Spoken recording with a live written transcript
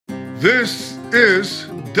This is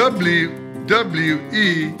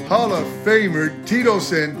WWE Hall of Famer Tito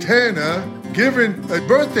Santana giving a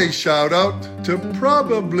birthday shout out to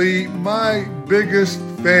probably my biggest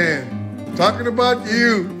fan. Talking about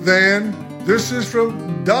you, Van. This is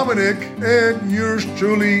from Dominic and yours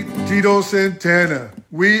truly, Tito Santana.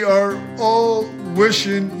 We are all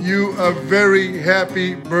wishing you a very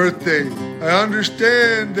happy birthday. I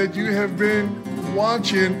understand that you have been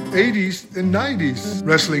watching 80s and 90s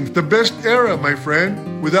wrestling. The best era, my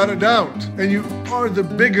friend, without a doubt. And you are the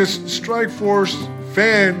biggest Strikeforce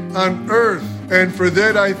fan on earth. And for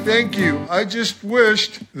that, I thank you. I just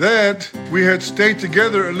wished that we had stayed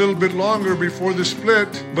together a little bit longer before the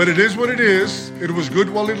split. But it is what it is. It was good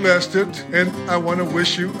while it lasted. And I want to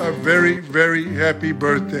wish you a very, very happy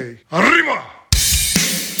birthday. Arriba!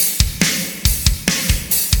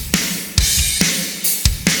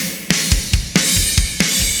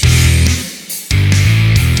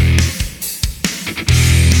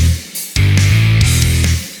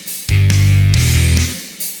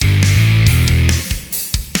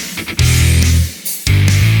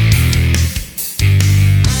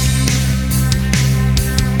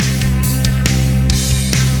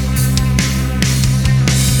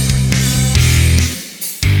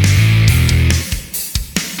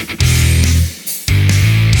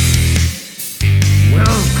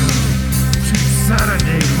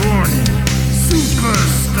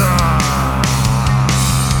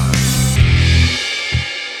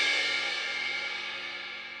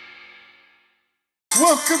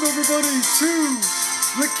 Welcome everybody to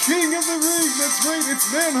the King of the Ring. That's right,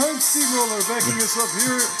 it's Mannheim Steamroller backing us up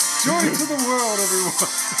here. Joy to the world, everyone.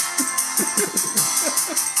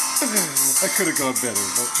 I could have gone better,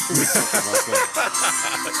 but it was something like that.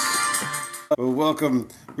 Well, welcome.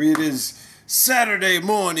 It is Saturday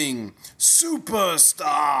morning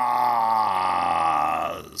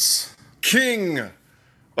Superstars. King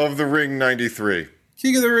of the Ring 93.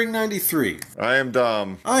 King of the Ring 93. I am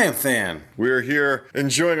Dom. I am Fan. We are here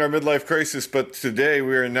enjoying our midlife crisis, but today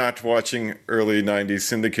we are not watching early 90s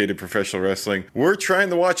syndicated professional wrestling. We're trying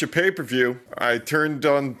to watch a pay-per-view. I turned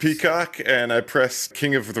on Peacock and I pressed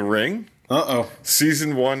King of the Ring. Uh-oh.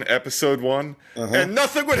 Season 1, Episode 1. And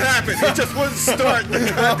nothing would happen. It just wouldn't start. The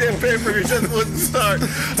goddamn pay-per-view just wouldn't start.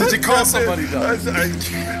 Did you call somebody, Doug?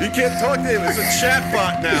 You can't talk to him. It's a chat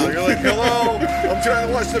bot now. You're like, hello, I'm trying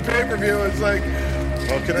to watch the pay-per-view. It's like,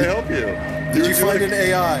 how can I help you? Did you find an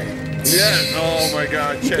AI? Yeah. Oh my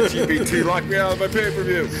God. ChatGPT locked me out of my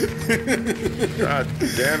pay-per-view. God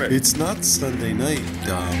damn it. It's not Sunday night,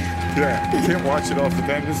 Dom. Yeah. You can't watch it off the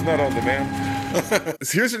demand. It's not on demand.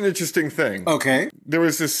 Here's an interesting thing. Okay. There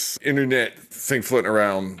was this internet thing floating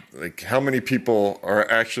around, like how many people are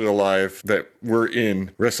actually alive that were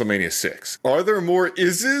in WrestleMania 6. Are there more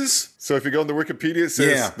ises? So if you go into Wikipedia, it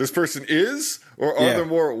says this person is, or are there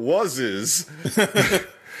more wases?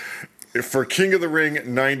 For King of the Ring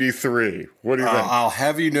 93. What do you think? I'll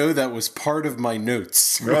have you know that was part of my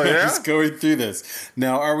notes. Oh, yeah? Just going through this.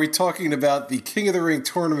 Now, are we talking about the King of the Ring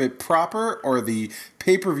tournament proper or the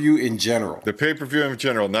pay-per-view in general? The pay-per-view in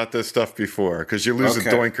general, not the stuff before, because you lose a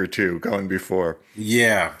doink or two going before.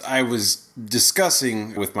 Yeah. I was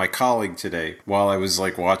discussing with my colleague today while I was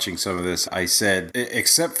watching some of this. I said,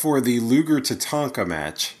 except for the Luger Tatanka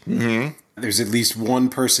match, there's at least one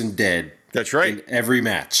person dead. That's right. In every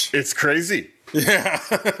match. It's crazy. Yeah.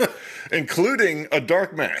 Including a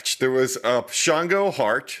dark match. There was Shango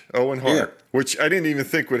Owen Hart, which I didn't even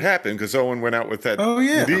think would happen because Owen went out with that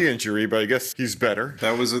knee injury, but I guess he's better.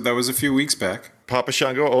 That was a few weeks back. Papa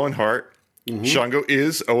Shango, Owen Hart. Shango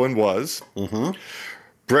is, Owen was.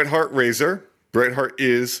 Bret Hart, Razor. Bret Hart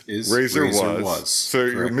is Razor was. So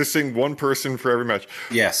you're missing one person for every match.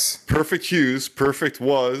 Yes. Perfect Hughes. Perfect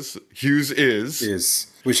was. Hughes is.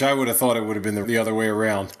 Which I would have thought it would have been the other way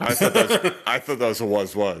around. I thought that was a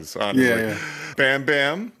was, honestly. Yeah. Bam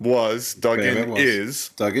Bam was. Duggan is.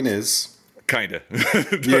 Duggan is. Kinda.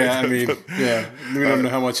 Yeah, I mean, we don't know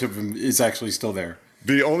how much of him is actually still there.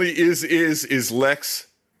 The only is Lex.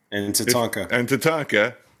 And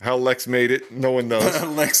Tatanka. How Lex made it, no one knows.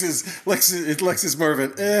 Lex is more of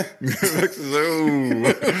an Lex is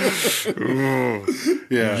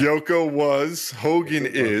Yeah. Yoko was. Hogan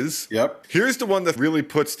is. Yep. Here's the one that really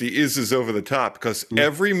puts the ises over the top because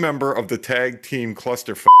every member of the tag team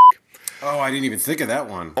clusterfuck. Oh, I didn't even think of that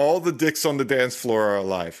one. All the dicks on the dance floor are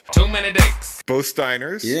alive. Too many dicks. Both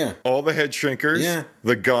Steiners. Yeah. All the head shrinkers. Yeah.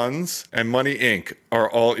 The Guns and Money Inc. are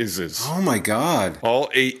all ises. Oh my God. All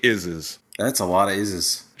 8 ises. That's a lot of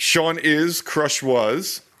ises. Sean is. Crush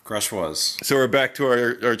was. Crush was. So we're back to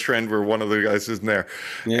our trend where one of the guys isn't there.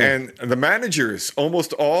 Yeah. And the managers,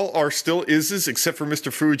 almost all are still Iz's except for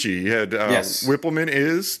Mr. Fuji. You had Whippleman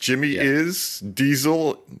is, Jimmy is,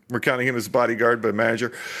 Diesel, we're counting him as bodyguard, but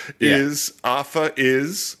manager, is, Afa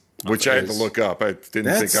is, which I had to look up. I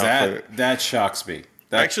didn't think Afa. That shocks me.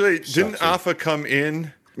 Didn't Afa come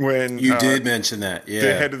in when... You did mention that, yeah.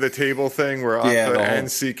 The head of the table thing where Afa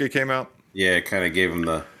and Sika came out? Yeah, it kind of gave him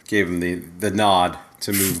the nod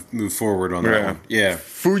to move forward on that one. Yeah.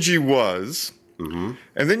 Fuji was. Mm-hmm.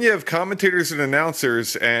 And then you have commentators and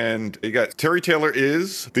announcers, and you got Terry Taylor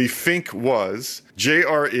is, the Fink was,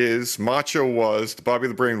 JR is, Macho was, Bobby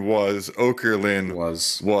the Brain was, Okerlund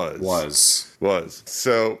was.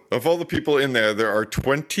 So of all the people in there are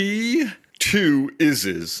 22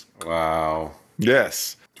 Iz's. Wow.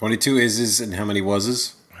 Yes. 22 Iz's and how many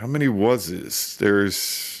was's? How many was's?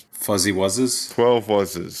 There's... Fuzzy was's? 12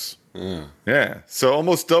 was's. Yeah. So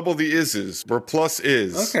almost double the Iz's, where plus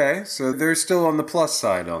is. Okay, so they're still on the plus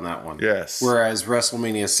side on that one. Yes. Whereas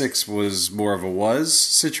WrestleMania 6 was more of a was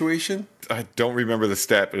situation? I don't remember the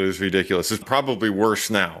stat, but it was ridiculous. It's probably worse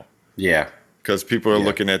now. Yeah. Because people are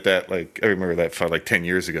looking at that, like, I remember that fight like 10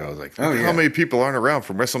 years ago. I was like, how many people aren't around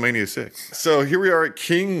from WrestleMania 6? So here we are at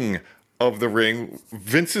King of the Ring.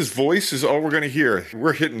 Vince's voice is all we're going to hear.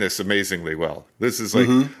 We're hitting this amazingly well. This is like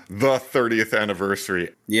the 30th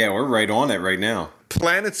anniversary. Yeah, we're right on it right now.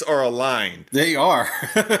 Planets are aligned. They are.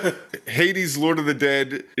 Hades' Lord of the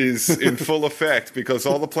Dead is in full effect because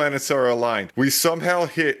all the planets are aligned. We somehow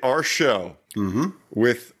hit our show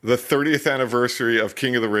with the 30th anniversary of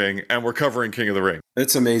King of the Ring, and we're covering King of the Ring.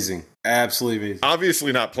 It's amazing. Absolutely amazing.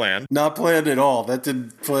 Obviously not planned. Not planned at all. That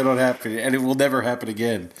didn't plan on happening, and it will never happen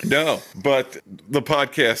again. No, but the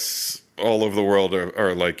podcasts all over the world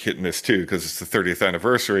are like hitting this too because it's the 30th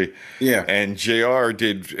anniversary. Yeah. And JR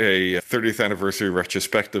did a 30th anniversary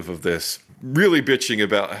retrospective of this, really bitching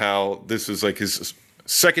about how this was like his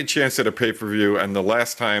second chance at a pay-per-view, and the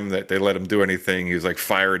last time that they let him do anything, he was like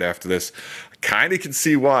fired after this. I kind of can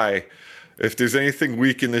see why. If there's anything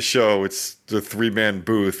weak in the show, it's the three-man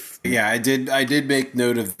booth. Yeah, I did make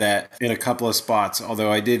note of that in a couple of spots,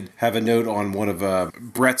 although I did have a note on one of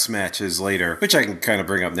Brett's matches later, which I can kind of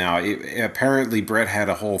bring up now. Apparently, Brett had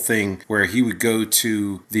a whole thing where he would go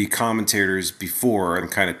to the commentators before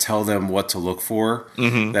and kind of tell them what to look for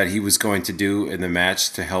that he was going to do in the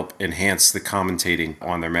match to help enhance the commentating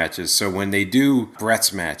on their matches. So when they do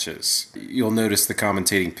Brett's matches, you'll notice the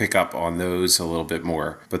commentating pick up on those a little bit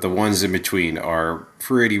more, but the ones in between are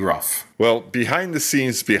pretty rough. Well, behind the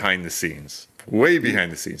scenes, way behind the scenes,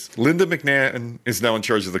 Linda McMahon is now in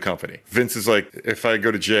charge of the company. Vince is like, if I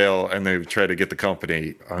go to jail and they try to get the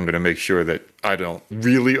company, I'm going to make sure that I don't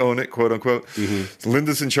really own it, quote unquote. So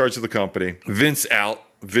Linda's in charge of the company. Vince out.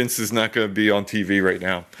 Vince is not going to be on TV right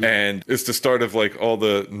now. And it's the start of like all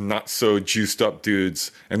the not so juiced up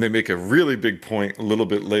dudes. And they make a really big point a little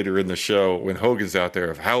bit later in the show when Hogan's out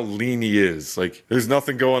there of how lean he is. Like there's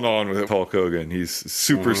nothing going on with Hulk Hogan. He's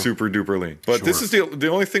super duper lean. But this is the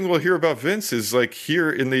only thing we'll hear about Vince is like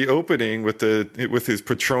here in the opening with his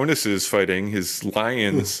Patronuses fighting his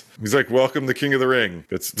lions. He's like, welcome the King of the Ring.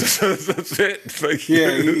 That's it. Like,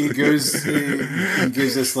 he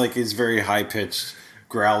gives us like his very high pitched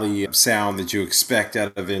growly sound that you expect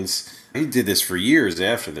out of Vince. He did this for years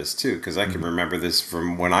after this too, because I can remember this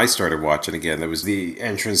from when I started watching again. There was the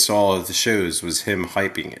entrance to all of the shows was him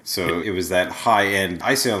hyping it. So it was that high end.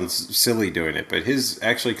 I sound silly doing it, but his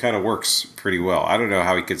actually kind of works pretty well. I don't know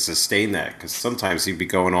how he could sustain that, because sometimes he'd be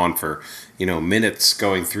going on for, minutes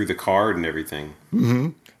going through the card and everything.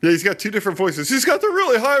 Yeah, he's got two different voices. He's got the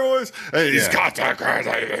really high voice, and he's got the crazy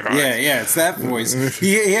voice. Yeah, it's that voice.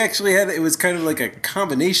 He actually had, it was kind of like a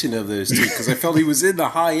combination of those two, because I felt he was in the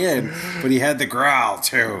high end, but he had the growl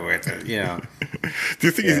too. Do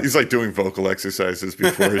you think he's like doing vocal exercises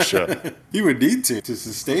before his show? He would need to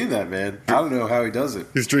sustain that, man. I don't know how he does it.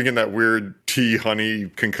 He's drinking that weird tea honey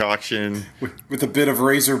concoction. With a bit of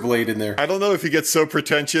razor blade in there. I don't know if he gets so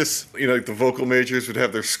pretentious. Like the vocal majors would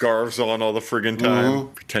have their scarves on all the friggin' time.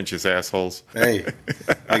 Pretentious assholes. Hey,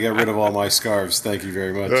 I got rid of all my scarves. Thank you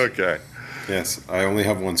very much. Okay. Yes, I only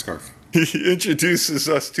have one scarf. He introduces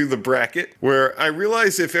us to the bracket, where I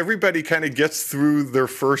realize if everybody kind of gets through their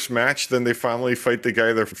first match, then they finally fight the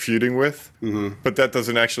guy they're feuding with. But that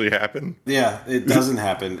doesn't actually happen. Yeah, it doesn't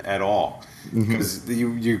happen at all. Because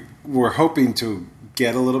you were hoping to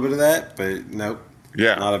get a little bit of that, but nope.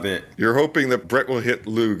 Yeah. Not a bit. You're hoping that Brett will hit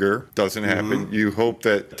Luger. Doesn't happen. You hope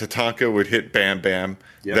that Tatanka would hit Bam Bam.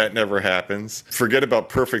 Yep. That never happens. Forget about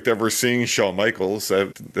perfect ever seeing Shawn Michaels.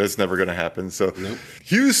 That's never going to happen. So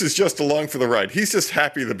Hughes is just along for the ride. He's just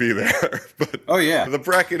happy to be there. But the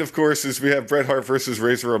bracket, of course, is we have Bret Hart versus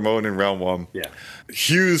Razor Ramon in round 1. Yeah.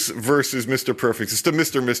 Hughes versus Mr. Perfect. It's the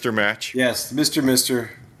Mr. match. Yes, Mr.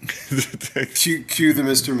 Cue the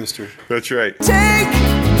Mr. That's right. Take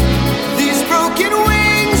these broken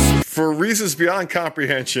wings. For reasons beyond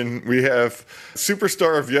comprehension, we have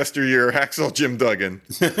superstar of yesteryear, Hacksaw Jim Duggan,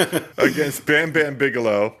 against Bam Bam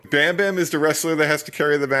Bigelow. Bam Bam is the wrestler that has to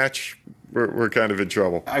carry the match. We're kind of in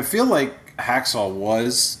trouble. I feel like Hacksaw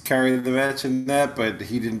was carrying the match in that, but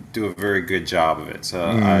he didn't do a very good job of it. So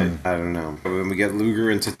I don't know. When we get Luger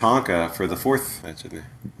and Tatanka for the 4th match in there.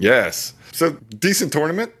 Yes. So decent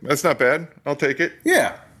tournament. That's not bad. I'll take it.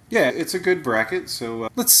 Yeah. Yeah, it's a good bracket. So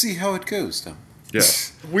let's see how it goes, though.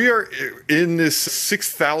 Yes. We are in this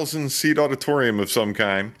 6,000 seat auditorium of some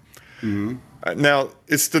kind. Mm-hmm. Now,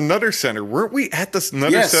 it's the Nutter Center. Weren't we at this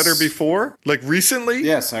Nutter Center before? Like recently?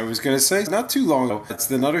 Yes, I was going to say, not too long ago. It's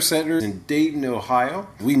the Nutter Center in Dayton, Ohio.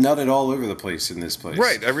 We nutted all over the place in this place.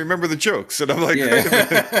 Right. I remember the jokes. And I'm like, wait a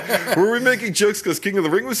minute. Were we making jokes because King of the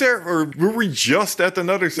Ring was there? Or were we just at the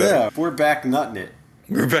Nutter Center? Yeah, we're back nutting it.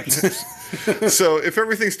 We're back. So if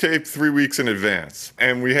everything's taped 3 weeks in advance,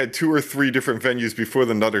 and we had 2 or 3 different venues before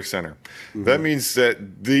the Nutter Center, that means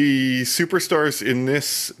that the superstars in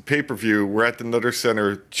this pay-per-view were at the Nutter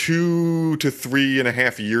Center 2 to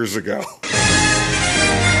 3.5 years ago.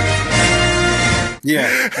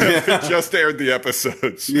 Yeah. Just aired the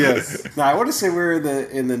episodes. Yes. Now, I want to say we were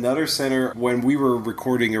in the Nutter Center when we were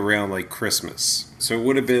recording around like Christmas. So it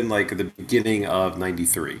would have been like the beginning of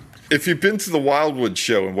 93. If you've been to the Wildwood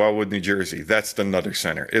show in Wildwood, New Jersey, that's the Nutter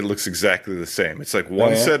Center. It looks exactly the same. It's like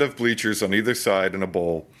one set of bleachers on either side in a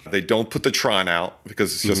bowl. They don't put the Tron out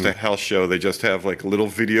because it's just a house show. They just have like a little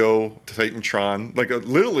video Titantron, like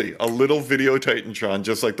literally a little video Titantron,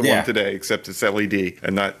 just like the one today, except it's LED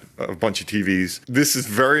and not a bunch of TVs. This is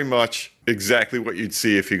very much exactly what you'd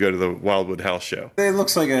see if you go to the Wildwood House show. It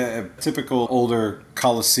looks like a typical older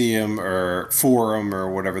Coliseum or Forum or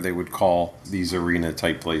whatever they would call these arena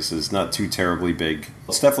type places. Not too terribly big.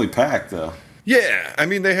 It's definitely packed though. Yeah, I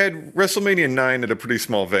mean they had WrestleMania 9 at a pretty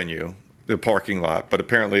small venue, the parking lot, but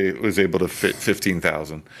apparently it was able to fit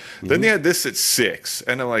 15,000. Then they had this at 6,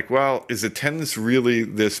 and I'm like, well, is attendance really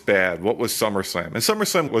this bad? What was SummerSlam? And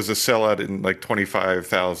SummerSlam was a sellout in like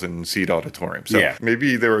 25,000 seat auditorium. So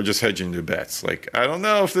maybe they were just hedging their bets. Like, I don't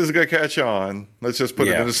know if this is going to catch on. Let's just put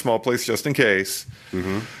it in a small place just in case.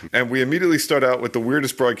 And we immediately start out with the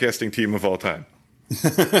weirdest broadcasting team of all time.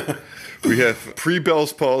 We have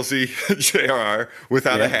pre-Bell's palsy JR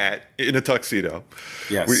without a hat in a tuxedo.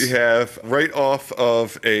 Yes. We have right off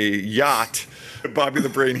of a yacht Bobby the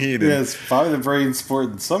Brain Heenan. Yes, Bobby the Brain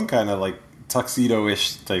sporting some kind of like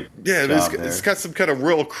tuxedo-ish type. Yeah, it's got some kind of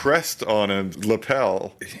royal crest on a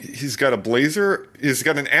lapel. He's got a blazer. He's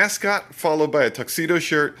got an ascot followed by a tuxedo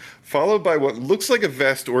shirt, followed by what looks like a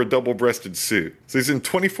vest or a double-breasted suit. So he's in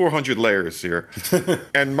 2,400 layers here.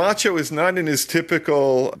 And Macho is not in his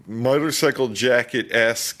typical motorcycle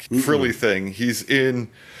jacket-esque frilly thing. He's in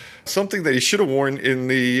something that he should have worn in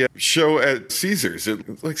the show at Caesars.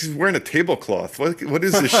 It like he's wearing a tablecloth. What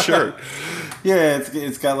is this shirt? Yeah,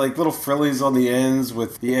 it's got like little frillies on the ends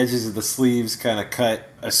with the edges of the sleeves kind of cut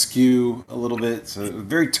askew a little bit. So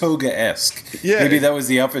very toga-esque. Yeah. Maybe that was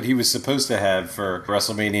the outfit he was supposed to have for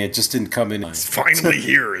WrestleMania. It just didn't come in. It's finally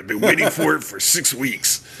here. I've been waiting for it for 6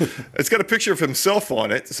 weeks. It's got a picture of himself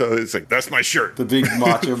on it. So it's like, that's my shirt. The big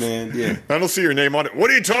Macho Man, yeah. I don't see your name on it.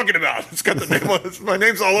 What are you talking about? It's got the name on it. My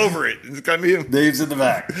name's all over it. It's got me. Name's in the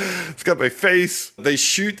back. It's got my face. They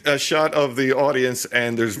shoot a shot of the audience,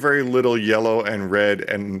 and there's very little yellow and red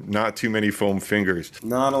and not too many foam fingers.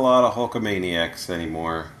 Not a lot of Hulkamaniacs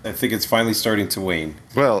anymore. I think it's finally starting to wane.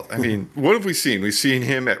 Well, I mean, what have we seen? We've seen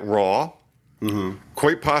him at Raw.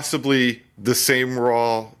 Quite possibly the same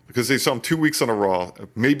Raw, because they saw him 2 weeks on a Raw,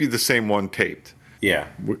 maybe the same one taped. Yeah.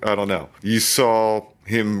 I don't know. You saw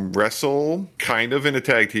him wrestle kind of in a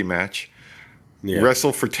tag team match.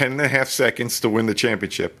 Wrestle for 10.5 seconds to win the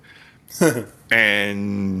championship.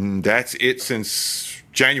 And that's it since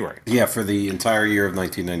January. Yeah, for the entire year of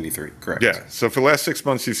 1993. Correct. Yeah. So for the last 6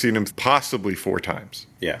 months, you've seen him possibly 4 times.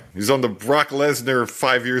 Yeah. He's on the Brock Lesnar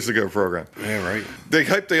 5 years ago program. Yeah, right. They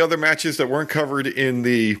hyped the other matches that weren't covered in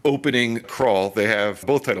the opening crawl. They have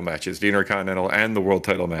both title matches, the Intercontinental and the World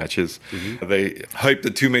title matches. They hyped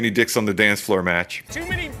the Too Many Dicks on the Dance Floor match. Too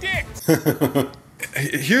many dicks!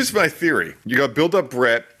 Here's my theory. You got build up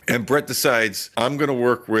Brett, and Brett decides, I'm going to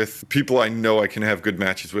work with people I know I can have good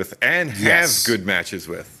matches with and have good matches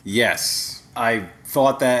with. Yes. I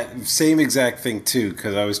thought that same exact thing, too,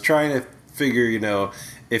 because I was trying to figure,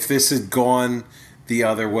 if this had gone the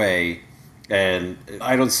other way, and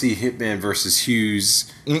I don't see Hitman versus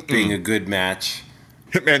Hughes being a good match.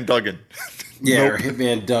 Hitman Duggan. Yeah, nope. Or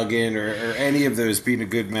Hitman Duggan or any of those being a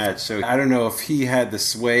good match. So I don't know if he had the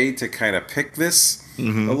sway to kind of pick this a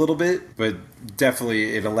little bit, but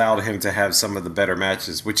definitely it allowed him to have some of the better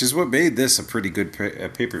matches, which is what made this a pretty good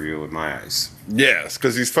pay-per-view in my eyes. Yes,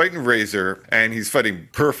 because he's fighting Razor, and he's fighting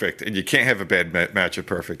Perfect, and you can't have a bad match of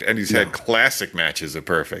Perfect. And he's had classic matches of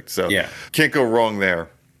Perfect, so can't go wrong there.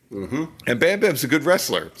 Mm-hmm. And Bam Bam's a good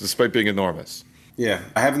wrestler, despite being enormous. Yeah,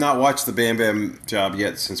 I have not watched the Bam Bam job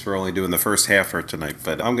yet since we're only doing the first half for tonight,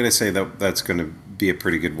 but I'm going to say that that's going to be a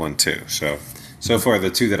pretty good one too. So far, the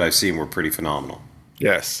two that I've seen were pretty phenomenal.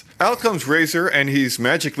 Yes. Out comes Razor, and he's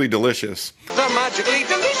magically delicious. The magically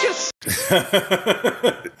delicious!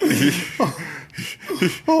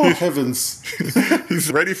 Oh, heavens.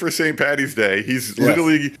 He's ready for St. Paddy's Day. He's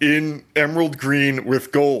literally in emerald green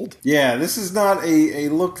with gold. Yeah, this is not a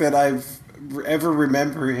look that I've ever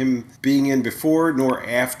remember him being in before nor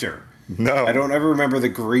after. No. I don't ever remember the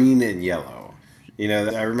green and yellow.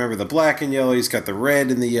 I remember the black and yellow. He's got the red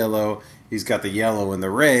and the yellow. He's got the yellow and the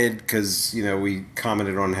red because, we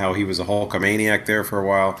commented on how he was a Hulkamaniac there for a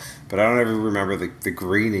while. But I don't ever remember the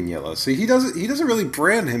green and yellow. So he doesn't really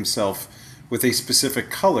brand himself with a specific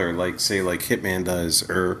color like Hitman does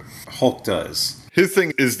or Hulk does. His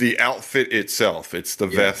thing is the outfit itself. It's the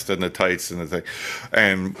vest and the tights and the thing,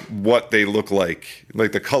 and what they look like.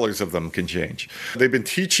 Like the colors of them can change. They've been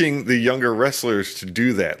teaching the younger wrestlers to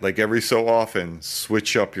do that. Like every so often,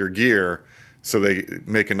 switch up your gear so they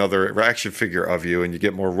make another action figure of you, and you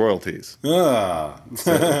get more royalties. So,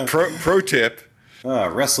 pro tip.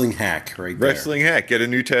 Wrestling hack right there. Wrestling hack. Get a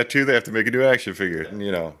new tattoo, they have to make a new action figure. And,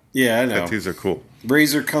 yeah, I know. Tattoos are cool.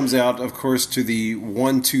 Razor comes out, of course, to the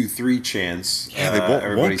 1, 2, 3 chants. Yeah, they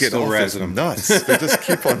won't get off his nuts. They just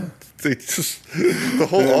keep on. The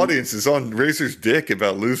whole audience is on Razor's dick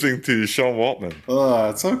about losing to Sean Waltman.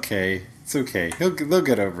 Oh, it's okay. It's okay. They'll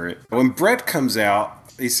get over it. When Brett comes out,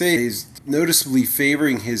 they say he's noticeably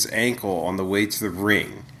favoring his ankle on the way to the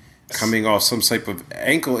ring, coming off some type of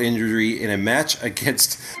ankle injury in a match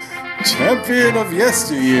against champion of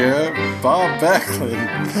yesteryear, Bob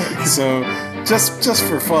Backlund. So, just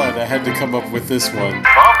for fun, I had to come up with this one.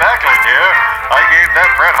 Bob Backlund here. I gave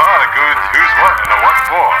that Bret Hart a good who's what and a what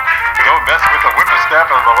for. Don't mess with the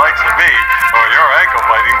whippersnapper of the likes of me, or your ankle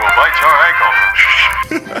biting will bite your ankle.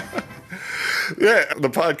 Yeah, the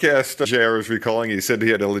podcast JR was recalling, he said he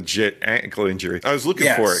had a legit ankle injury. I was looking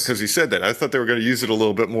for it because he said that. I thought they were going to use it a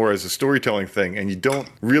little bit more as a storytelling thing, and you don't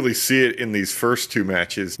really see it in these first two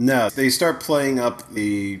matches. No, they start playing up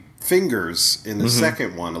the fingers in the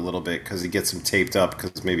second one a little bit because he gets them taped up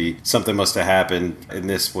because maybe something must have happened in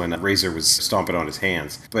this when Razor was stomping on his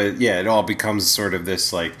hands. But yeah, it all becomes sort of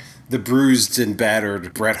this like the bruised and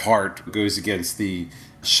battered Bret Hart goes against the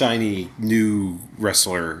shiny new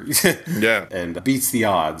wrestler and beats the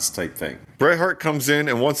odds type thing. Bret Hart comes in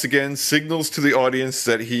and once again signals to the audience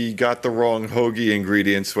that he got the wrong hoagie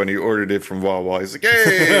ingredients when he ordered it from Wawa. He's like,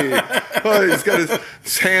 hey! He's got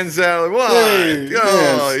his hands out. Why?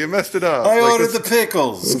 Hey, you messed it up. I ordered the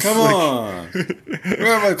pickles. Come on.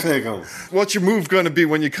 Where are my pickles? What's your move going to be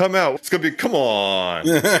when you come out? It's going to be, come on.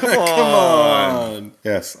 Come on.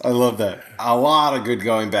 Yes, I love that. A lot of good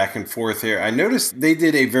going back and forth here. I noticed they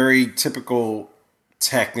did a very typical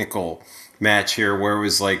technical match here where it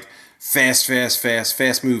was like, fast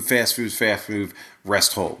move,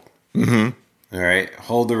 rest hold. Mm-hmm. All right,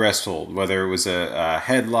 hold the rest hold. Whether it was a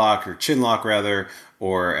headlock or chin lock, rather,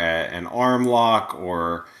 or an arm lock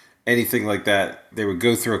or anything like that, they would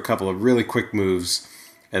go through a couple of really quick moves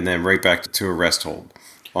and then right back to a rest hold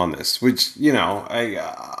on this, which,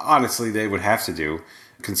 honestly, they would have to do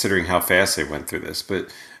considering how fast they went through this.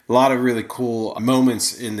 But a lot of really cool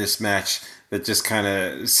moments in this match that just kind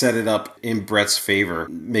of set it up in Bret's favor,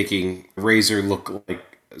 making Razor look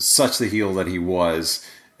like such the heel that he was.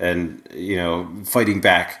 And, fighting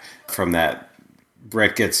back from that,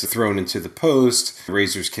 Bret gets thrown into the post.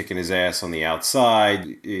 Razor's kicking his ass on the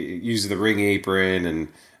outside, uses the ring apron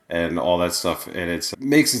and all that stuff. And it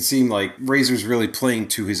makes it seem like Razor's really playing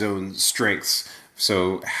to his own strengths.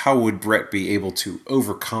 So how would Bret be able to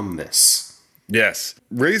overcome this? Yes.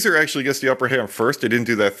 Razor actually gets the upper hand first. They didn't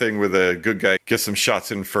do that thing where the good guy gets some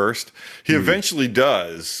shots in first. He eventually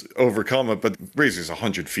does overcome it, but Razor's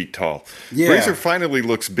 100 feet tall. Yeah. Razor finally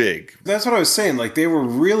looks big. That's what I was saying. Like, they were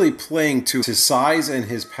really playing to his size and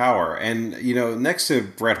his power. And, you know, next to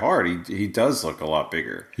Bret Hart, he does look a lot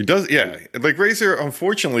bigger. He does, yeah. Like, Razor,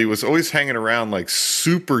 unfortunately, was always hanging around, like,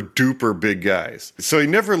 super duper big guys. So he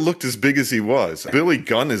never looked as big as he was. Billy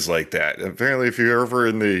Gunn is like that. Apparently, if you're ever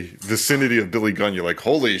in the vicinity of Billy Gunn, you're like,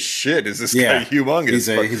 holy shit, is this guy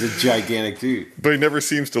humongous? He's a gigantic dude. But he never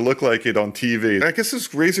seems to look like it on TV. I guess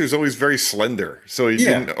his Razor is always very slender. So he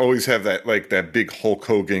didn't always have that, like, that big Hulk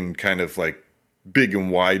Hogan kind of, like, big and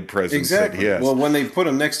wide presence. Exactly. That he has. Well, when they put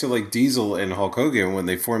him next to, like, Diesel and Hulk Hogan, when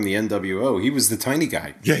they formed the NWO, he was the tiny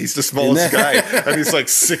guy. Yeah, he's the smallest guy. And he's like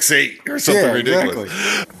 6'8" or something ridiculous.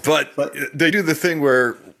 Exactly. But they do the thing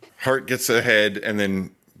where Hart gets ahead and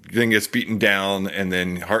then gets beaten down, and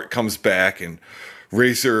then Hart comes back and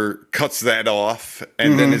Razor cuts that off,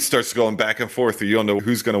 and then it starts going back and forth. You don't know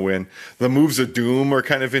who's going to win. The moves of doom are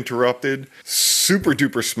kind of interrupted. Super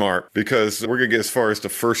duper smart, because we're going to get as far as the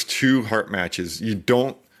first 2 Hart matches. You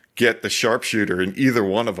don't get the sharpshooter in either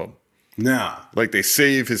one of them. No. Like, they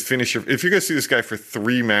save his finisher. If you're going to see this guy for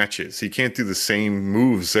 3 matches, he can't do the same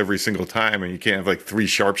moves every single time, and you can't have like 3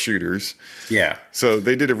 sharpshooters. Yeah. So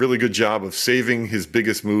they did a really good job of saving his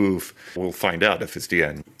biggest move. We'll find out if it's the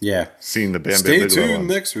end. Yeah. Seeing the Bam Bam Stay Bigelow tuned on.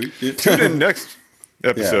 next week. Tune in next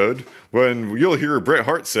episode when you'll hear Bret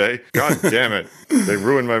Hart say, God damn it, they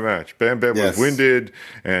ruined my match. Bam Bam was winded,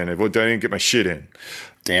 and I didn't get my shit in.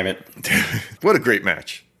 Damn it. What a great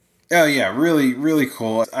match. Oh, yeah, really, really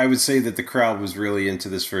cool. I would say that the crowd was really into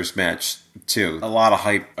this first match, too. A lot of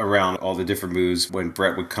hype around all the different moves when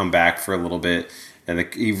Bret would come back for a little bit, and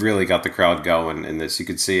he really got the crowd going in this. You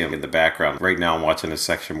could see him in the background. Right now I'm watching a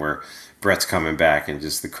section where Bret's coming back, and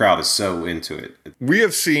just the crowd is so into it. We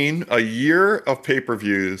have seen a year of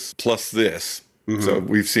pay-per-views plus this. So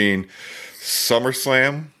we've seen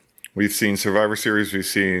SummerSlam, we've seen Survivor Series, we've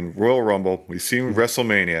seen Royal Rumble, we've seen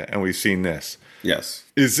WrestleMania, and we've seen this. Yes.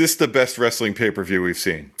 Is this the best wrestling pay-per-view we've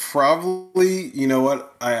seen? Probably, you know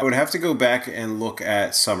what? I would have to go back and look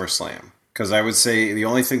at SummerSlam, because I would say the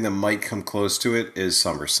only thing that might come close to it is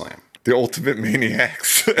SummerSlam. The Ultimate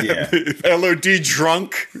Maniacs. Yeah. LOD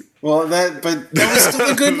drunk. Well, that was still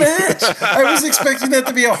a good match. I was expecting that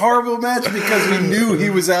to be a horrible match because we knew he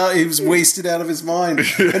was wasted out of his mind,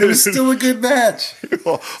 and it was still a good match.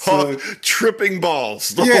 So, tripping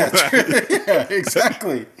balls. Yeah,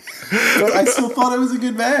 exactly. But I still thought it was a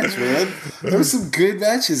good match, man. There were some good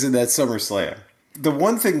matches in that SummerSlam. The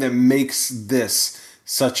one thing that makes this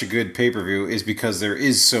such a good pay-per-view is because there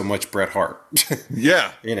is so much Bret Hart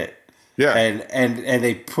in it. Yeah. And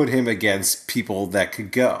they put him against people that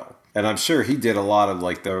could go. And I'm sure he did a lot of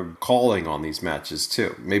like the calling on these matches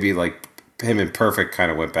too. Maybe like him and Perfect kind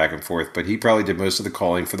of went back and forth, but he probably did most of the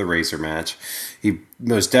calling for the Razor match. He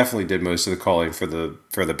most definitely did most of the calling for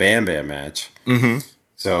the Bam Bam match. Mm-hmm.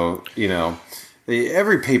 So, you know,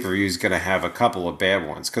 every pay-per-view is going to have a couple of bad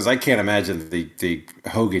ones, because I can't imagine the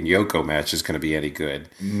Hogan-Yoko match is going to be any good.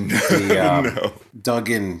 The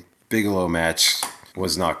Duggan Bigelow match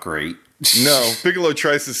was not great. No, Bigelow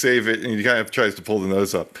tries to save it, and he kind of tries to pull the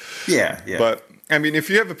nose up. Yeah. But, I mean, if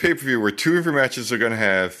you have a pay-per-view where 2 of your matches are going to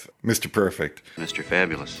have Mr. Perfect. Mr.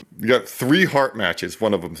 Fabulous. You got 3 Hart matches.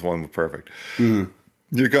 One of them's one with Perfect. Mm-hmm.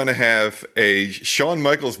 You're going to have a Shawn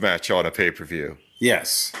Michaels match on a pay-per-view.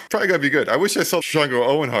 Yes. Probably going to be good. I wish I saw Shango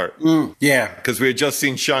Owen Hart. Yeah. Because we had just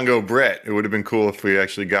seen Shango Brett. It would have been cool if we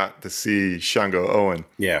actually got to see Shango Owen.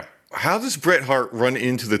 Yeah. How does Bret Hart run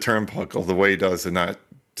into the turnbuckle the way he does and not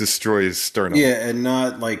destroy his sternum? Yeah, and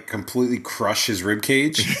not like completely crush his rib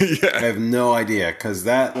cage. I have no idea, because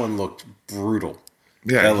that one looked brutal.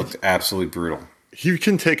 Yeah. That looked absolutely brutal. He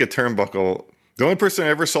can take a turnbuckle. The only person I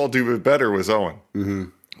ever saw do it better was Owen. Mm-hmm.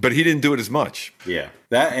 But he didn't do it as much. Yeah.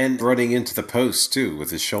 That and running into the post, too, with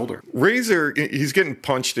his shoulder. Razor, he's getting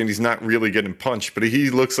punched, and he's not really getting punched, but he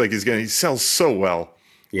looks like he sells so well.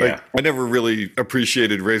 Yeah. Like, I never really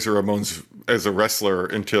appreciated Razor Ramon's as a wrestler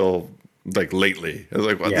until, like, lately. I was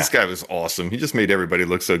like, wow, this guy was awesome. He just made everybody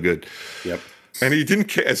look so good. Yep. And he didn't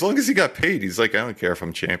care. As long as he got paid, he's like, I don't care if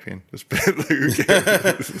I'm champion. Yeah,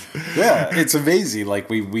 it's amazing. Like,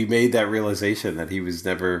 we made that realization that he was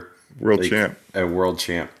never a world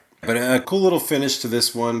champ. But a cool little finish to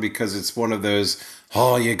this one, because it's one of those,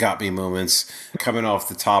 oh, you got me moments. Coming off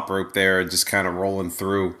the top rope there and just kind of rolling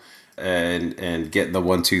through and getting the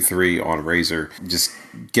 1, 2, 3 on Razor. Just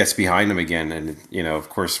gets behind him again. And, you know, of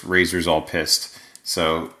course, Razor's all pissed.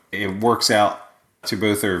 So it works out to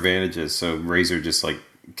both their advantages. So Razor just like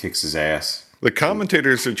kicks his ass. The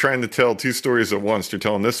commentators are trying to tell two stories at once. They're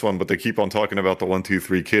telling this one, but they keep on talking about the 1, 2,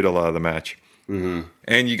 3 kid a lot of the match. Mm-hmm.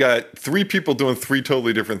 And you got three people doing three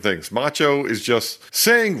totally different things. Macho is just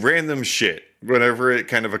saying random shit whenever it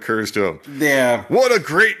kind of occurs to him. Yeah. What a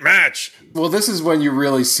great match. Well, this is when you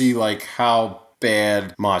really see like how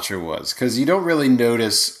bad Macho was, because you don't really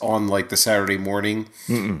notice on like the Saturday morning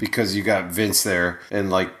because you got Vince there, and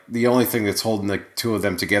like the only thing that's holding the two of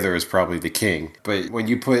them together is probably the King. But when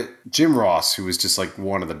you put Jim Ross, who was just like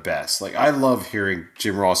one of the best, like I love hearing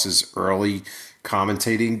Jim Ross's early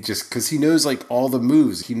commentating just because he knows like all the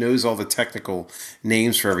moves, he knows all the technical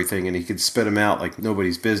names for everything, and he can spit them out like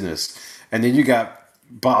nobody's business. And then you got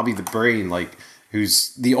Bobby the Brain, like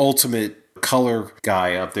who's the ultimate color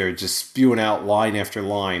guy up there, just spewing out line after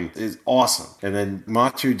line. Is awesome. And then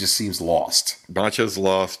Macho just seems lost. Macho's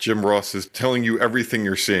lost. Jim Ross is telling you everything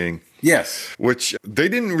you're seeing. Yes. Which they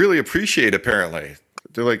didn't really appreciate, apparently.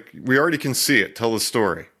 They're like, we already can see it. Tell the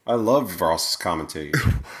story. I love Ross's commentating.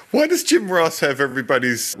 Why does Jim Ross have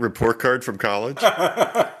everybody's report card from college?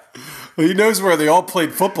 Well, he knows where they all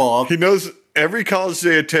played football. He knows every college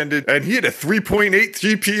they attended, and he had a 3.8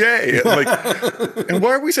 GPA. Like, and why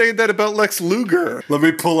are we saying that about Lex Luger? Let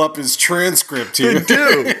me pull up his transcript here. They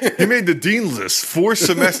do. He made the dean list 4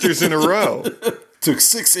 semesters in a row. Took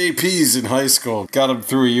 6 APs in high school. Got him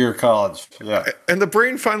through a year of college. Yeah. And the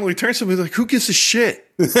Brain finally turns to me like, who gives a shit?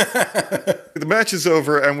 The match is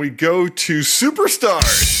over, and we go to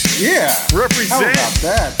Superstars. Yeah. Represent. How about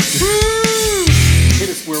that? Hit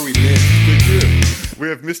us where we live. We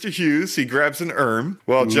have Mr. Hughes. He grabs an urn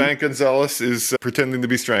while Giant Gonzalez is pretending to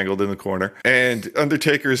be strangled in the corner. And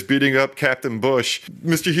Undertaker is beating up Captain Bush.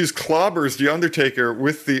 Mr. Hughes clobbers the Undertaker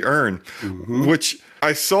with the urn, which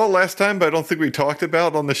I saw last time, but I don't think we talked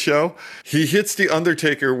about on the show. He hits the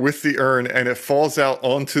Undertaker with the urn, and it falls out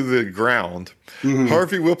onto the ground.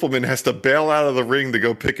 Harvey Whippleman has to bail out of the ring to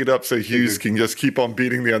go pick it up so Hughes can just keep on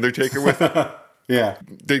beating the Undertaker with it. Yeah.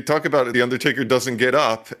 They talk about it. The Undertaker doesn't get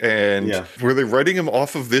up. And were they writing him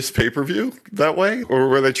off of this pay-per-view that way? Or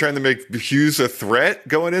were they trying to make Hughes a threat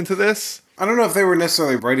going into this? I don't know if they were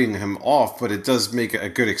necessarily writing him off, but it does make a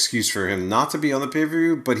good excuse for him not to be on the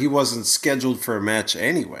pay-per-view, but he wasn't scheduled for a match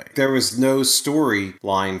anyway. There was no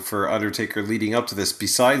storyline for Undertaker leading up to this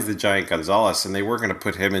besides the Giant Gonzalez, and they weren't going to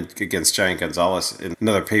put him against Giant Gonzalez in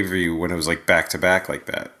another pay-per-view when it was like back-to-back like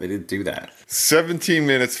that. They didn't do that. 17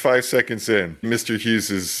 minutes, 5 seconds in. Mr. Hughes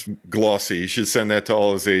is glossy. You should send that to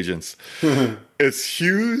all his agents. It's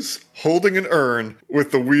Hughes holding an urn with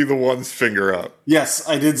the We the Ones finger up. Yes,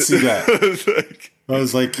 I did see that. I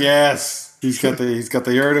was like, yes. He's got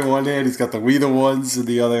the urn in one hand, he's got the We the Ones in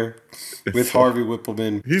the other. With Harvey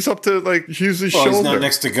Whippleman. He's up to like Hughes' shoulder. He's not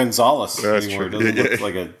next to Gonzalez anymore. True. Doesn't look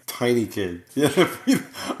like a tiny kid. Yeah,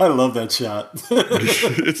 I love that shot.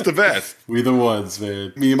 It's the best. We the Ones,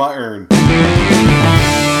 man. Me and my urn.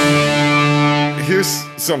 Here's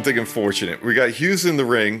something unfortunate. We got Hughes in the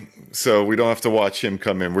ring, so we don't have to watch him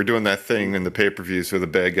come in. We're doing that thing in the pay-per-views where the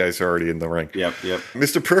bad guys are already in the ring. Yep.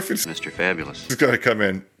 Mr. Perfect. Mr. Fabulous is going to come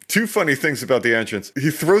in. 2 funny things about the entrance.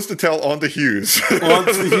 He throws the towel onto Hughes.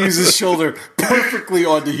 Onto Hughes' shoulder. Perfectly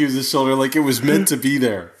onto Hughes' shoulder, like it was meant to be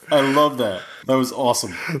there. I love that. That was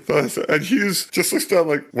awesome. And Hughes just looks down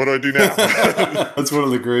like, what do I do now? That's one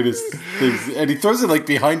of the greatest things. And he throws it like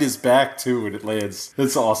behind his back, too, when it lands.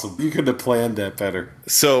 That's awesome. You couldn't have planned that better.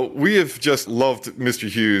 So we have just loved Mr.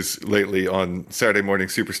 Hughes lately on Saturday Morning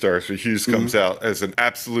Superstars, where Hughes comes out as an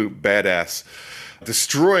absolute badass,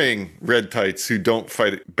 destroying red tights who don't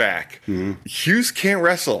fight it back. Hughes can't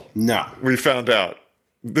wrestle. No. We found out.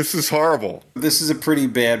 This is horrible. This is a pretty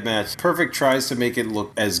bad match. Perfect tries to make it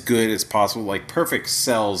look as good as possible. Like, Perfect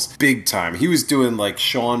sells big time. He was doing, like,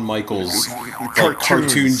 Shawn Michaels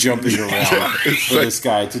cartoon jumping around for this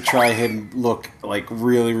guy to try him look, like,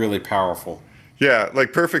 really, really powerful. Yeah,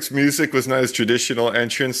 like Perfect's music was not his traditional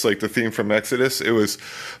entrance, like the theme from Exodus. It was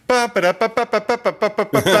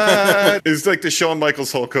it's like the Shawn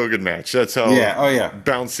Michaels Hulk Hogan match. That's how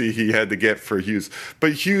bouncy he had to get for Hughes.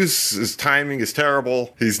 But Hughes' timing is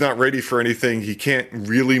terrible. He's not ready for anything. He can't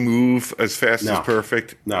really move as fast as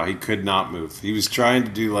Perfect. No, he could not move. He was trying to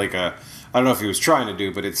do like I don't know if he was trying to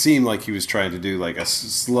do, but it seemed like he was trying to do like a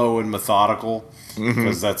slow and methodical,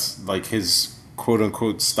 because that's like his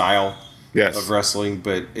quote-unquote style. of wrestling,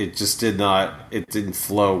 but it just didn't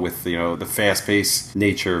flow with, the fast-paced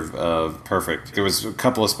nature of Perfect. There was a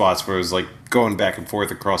couple of spots where it was like going back and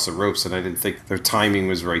forth across the ropes, and I didn't think their timing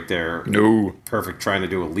was right there. No. Perfect trying to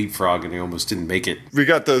do a leapfrog, and he almost didn't make it. We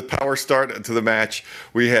got the power start to the match.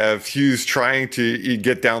 We have Hughes trying to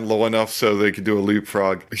get down low enough so they could do a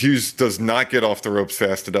leapfrog. Hughes does not get off the ropes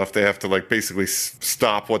fast enough. They have to basically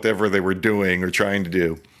stop whatever they were doing or trying to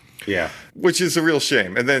do. Yeah. Which is a real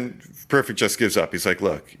shame. And then Perfect just gives up. He's like,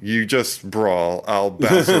 look, you just brawl. I'll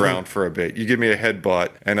bounce around for a bit. You give me a headbutt,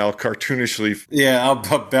 and I'll cartoonishly... Yeah, I'll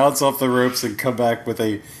bounce off the ropes and come back with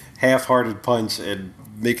a half-hearted punch and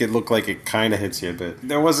make it look like it kind of hits you. But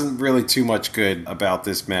there wasn't really too much good about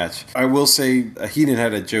this match. I will say, Heenan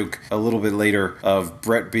had a joke a little bit later of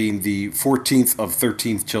Brett being the 14th of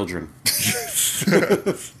 13th children.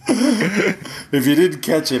 If you didn't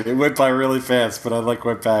catch it, it went by really fast, but I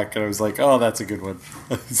went back and I was like, oh, that's a good one.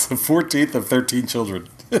 It's the 14th of 13 children.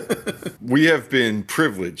 We have been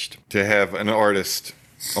privileged to have an artist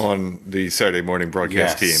on the Saturday morning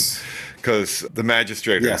broadcast team. Because the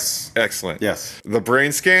Magistrator, excellent. Yes. The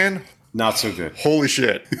brain scan, not so good. Holy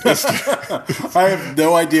shit. I have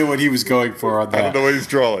no idea what he was going for on that. I don't know what he's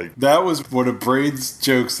drawing. That was one of Brain's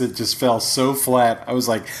jokes that just fell so flat. I was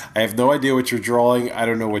like, I have no idea what you're drawing. I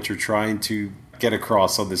don't know what you're trying to get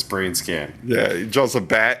across on this brain scan. Yeah, he draws a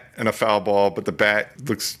bat and a foul ball, but the bat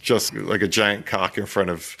looks just like a giant cock in front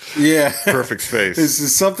of Perfect's face.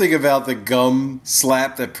 There's something about the gum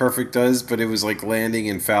slap that Perfect does, but it was like landing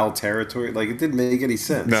in foul territory. It didn't make any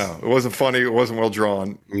sense. No, it wasn't funny. It wasn't well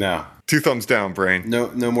drawn. No. 2 thumbs down, Brain.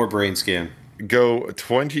 No more brain scan. Go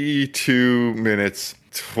 22 minutes,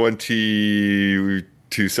 22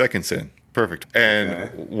 seconds in. Perfect. And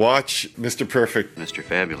watch Mr. Perfect. Mr.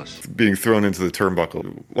 Fabulous. Being thrown into the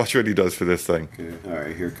turnbuckle. Watch what he does for this thing. Okay. All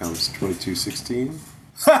right, here comes 22:16.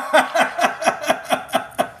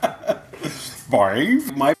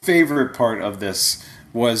 My favorite part of this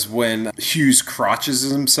was when Hughes crotches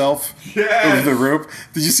himself over the rope.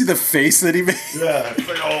 Did you see the face that he made? Yeah. It's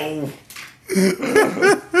like, oh.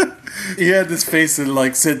 He had this face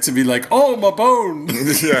that said to me oh, my bone.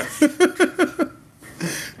 Yeah.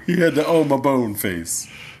 He had the oh, my bone face.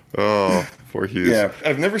 Oh, poor Hughes. Yeah.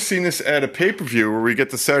 I've never seen this at a pay-per-view where we get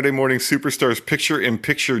the Saturday Morning Superstars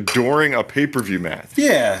picture-in-picture during a pay-per-view match.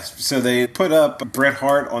 Yeah, so they put up Bret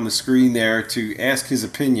Hart on the screen there to ask his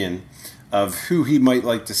opinion of who he might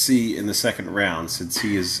like to see in the second round, since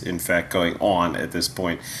he is, in fact, going on at this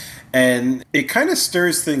point. And it kind of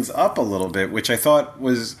stirs things up a little bit, which I thought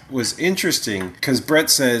was interesting, because Bret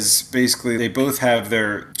says basically they both have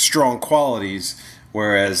their strong qualities,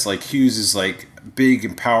 whereas Hughes is big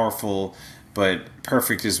and powerful, but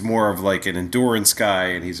Perfect is more of an endurance guy,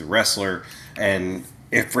 and he's a wrestler. And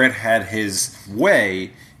if Bret had his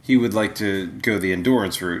way, he would like to go the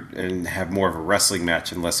endurance route and have more of a wrestling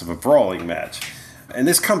match and less of a brawling match. And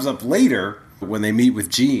this comes up later when they meet with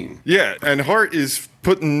Gene. Yeah, and Hart is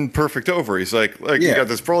putting Perfect over. He's you got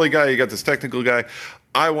this brawly guy, you got this technical guy.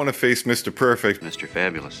 I want to face Mr. Perfect. Mr.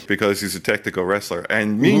 Fabulous. Because he's a technical wrestler.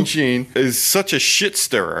 And Mean Gene is such a shit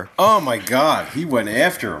stirrer. Oh my God, he went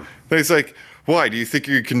after him. And he's like, why? Do you think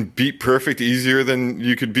you can beat Perfect easier than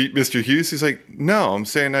you could beat Mr. Hughes? He's like, no, I'm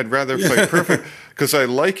saying I'd rather fight Perfect because I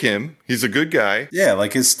like him. He's a good guy. Yeah,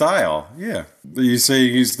 like his style. Yeah. You say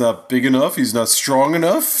he's not big enough? He's not strong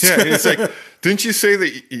enough? Yeah, and it's like, didn't you say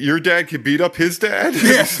that your dad could beat up his dad?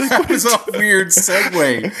 Yeah, that was a weird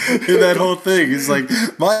segue in that whole thing. It's like,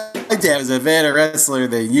 my dad was a better wrestler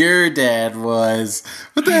than your dad was.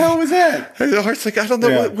 What the hell was that? And the Hart's like, I don't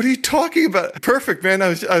know, what are you talking about? Perfect, man. I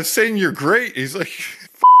was saying you're great. He's like,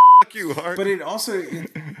 fuck you, Hart. But it also,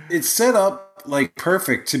 it's set up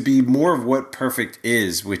Perfect to be more of what Perfect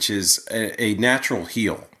is, which is a natural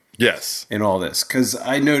heel. Yes. In all this. Because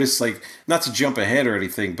I noticed, not to jump ahead or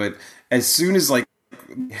anything, but as soon as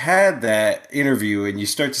had that interview and you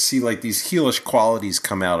start to see these heelish qualities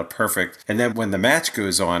come out of Perfect, and then when the match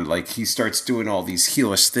goes on, he starts doing all these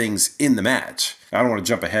heelish things in the match. I don't want to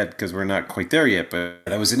jump ahead because we're not quite there yet, but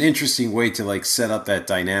that was an interesting way to set up that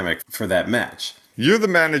dynamic for that match. You're the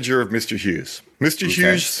manager of Mr. Hughes. Mr.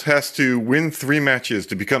 Hughes has to win 3 matches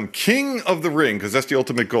to become king of the ring, because that's the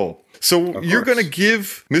ultimate goal. So you're going to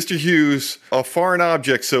give Mr. Hughes a foreign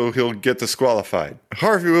object so he'll get disqualified.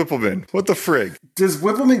 Harvey Whippleman, what the frig? Does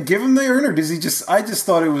Whippleman give him the urn, or does he just... I just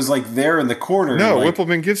thought it was there in the corner. No,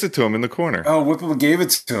 Whippleman gives it to him in the corner. Oh, Whippleman gave it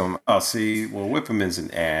to him. Oh, see, well, Whippleman's an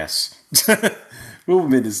ass.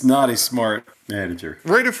 Whippleman is not a smart manager.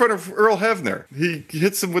 Right in front of Earl Hebner. He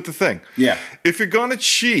hits him with the thing. Yeah. If you're going to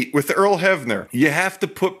cheat with Earl Hebner, you have to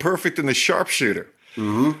put Perfect in the sharpshooter.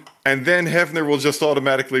 and then Hefner will just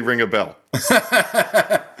automatically ring a bell.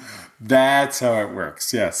 That's how it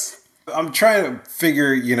works, yes. I'm trying to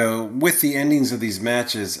figure, with the endings of these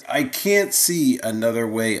matches, I can't see another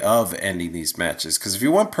way of ending these matches. Because if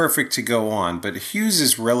you want Perfect to go on, but Hughes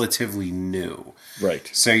is relatively new. Right.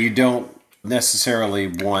 So you don't necessarily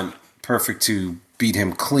want Perfect to beat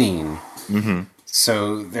him clean. Mm-hmm.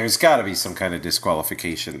 So there's got to be some kind of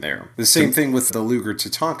disqualification there. The same thing with the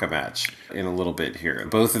Luger-Tatanka match in a little bit here.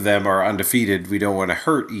 Both of them are undefeated. We don't want to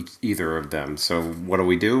hurt either of them. So what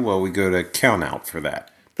do? Well, we go to count out for that.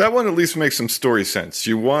 That one at least makes some story sense.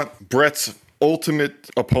 You want Brett's ultimate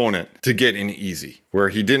opponent to get in easy, where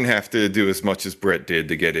he didn't have to do as much as Brett did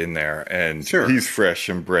to get in there, and he's fresh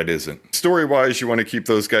and Brett isn't. Story-wise, you want to keep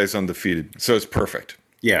those guys undefeated, so it's perfect.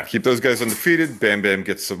 Yeah. Keep those guys undefeated, Bam Bam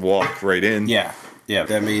gets to walk right in. Yeah,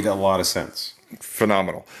 that made a lot of sense.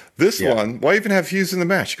 Phenomenal. This one, why even have Hughes in the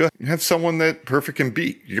match? Go have someone that Perfect can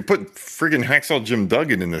beat. You can put friggin' Hacksaw Jim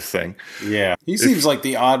Duggan in this thing. Yeah. He seems like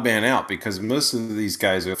the odd man out because most of these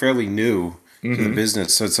guys are fairly new to the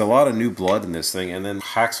business. So it's a lot of new blood in this thing. And then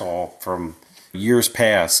Hacksaw from years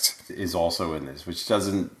past is also in this, which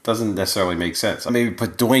doesn't necessarily make sense. Maybe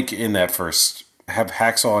put Doink in that first. Have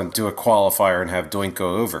Hacksaw do a qualifier and have Doink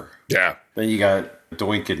go over. Yeah. Then you got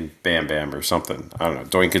Doink and Bam Bam or something. I don't know.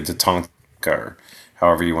 Doink and Tatanka or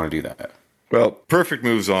however you want to do that. Well, Perfect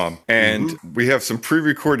moves on, and we have some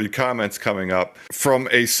pre-recorded comments coming up from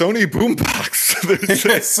a Sony boombox.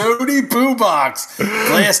 Sony boombox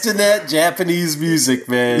blasting that Japanese music,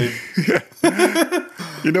 man.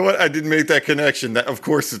 You know what? I didn't make that connection. Of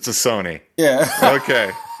course, it's a Sony. Yeah.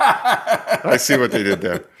 Okay. I see what they did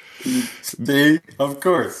there. See? Of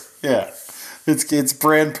course. Yeah. It's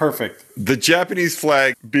brand perfect. The Japanese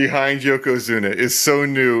flag behind Yokozuna is so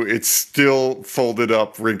new, it's still folded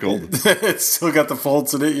up, wrinkled. It's still got the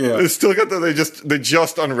folds in it, yeah. It's still got they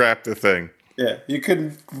just unwrapped the thing. Yeah, you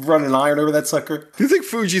couldn't run an iron over that sucker. Do you think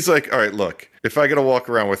Fuji's like, all right, look, if I got to walk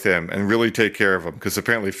around with him and really take care of him, because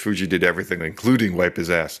apparently Fuji did everything, including wipe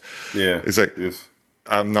his ass. Yeah. It's like,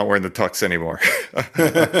 I'm not wearing the tux anymore.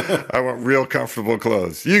 I want real comfortable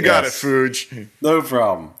clothes. You got it, Fuji. No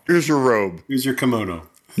problem. Here's your robe. Here's your kimono.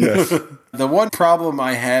 Yes. The one problem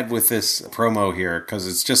I had with this promo here, because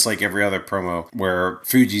it's just like every other promo where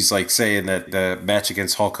Fuji's like saying that the match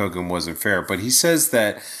against Hulk Hogan wasn't fair, but he says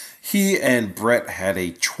that he and Brett had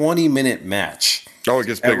a 20-minute match. Oh, it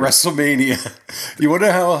gets bigger. At WrestleMania. You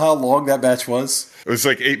wonder how long that match was? It was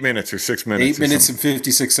like 8 minutes or 6 minutes. 8 minutes and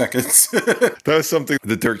 56 seconds. That was something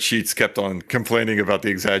the dirt sheets kept on complaining about, the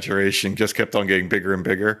exaggeration, just kept on getting bigger and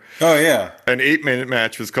bigger. Oh, yeah. An 8-minute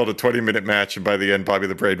match was called a 20-minute match, and by the end, Bobby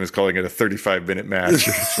the Brain was calling it a 35-minute match.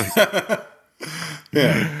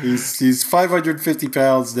 Yeah, he's 550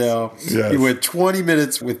 pounds now. Yes. He went 20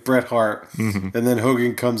 minutes with Bret Hart, and then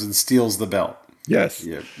Hogan comes and steals the belt. Yes.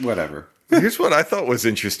 Yeah, whatever. Here's what I thought was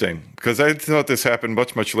interesting, because I thought this happened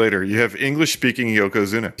much, much later. You have English-speaking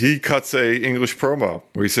Yokozuna. He cuts a English promo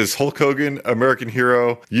where he says, Hulk Hogan, American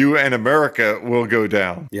hero, you and America will go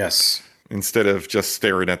down. Yes. Instead of just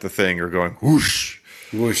staring at the thing or going, whoosh.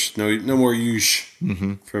 Whoosh. No more whoosh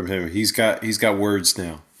from him. He's got words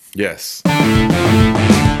now. Yes.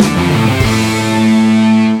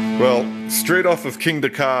 Well, straight off of King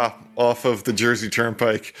Dakar, off of the Jersey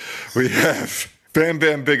Turnpike, we have Bam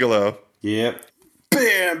Bam Bigelow. Yep.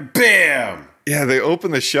 Bam, bam. Yeah, they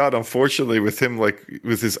open the shot, unfortunately, with him, like,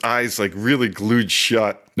 with his eyes, like, really glued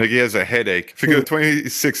shut. Like, he has a headache. If you go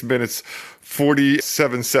 26 minutes,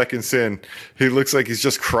 47 seconds in, he looks like he's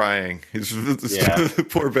just crying.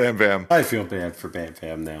 Poor Bam Bam. I feel bad for Bam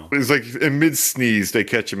Bam now. He's like, in mid-sneeze, they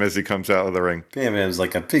catch him as he comes out of the ring. Bam Bam's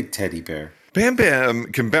like a big teddy bear. Bam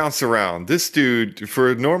Bam can bounce around. This dude,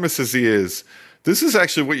 for enormous as he is, this is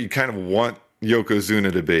actually what you kind of want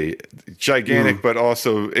Yokozuna to be. Gigantic, but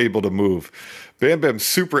also able to move. Bam Bam's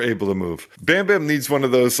super able to move. Bam Bam needs one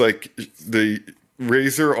of those, like, the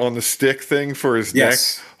razor on the stick thing for his neck.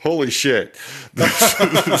 Holy shit. I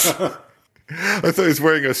thought he was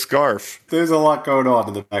wearing a scarf. There's a lot going on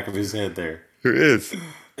in the back of his head there. There is.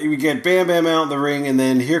 We get Bam Bam out in the ring, and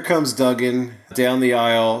then here comes Duggan down the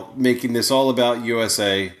aisle, making this all about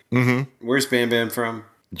USA. Mm-hmm. Where's Bam Bam from?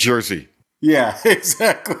 Jersey. Yeah,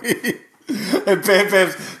 exactly. And Bam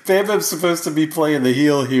Bam's supposed to be playing the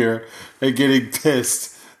heel here and getting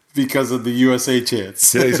pissed because of the USA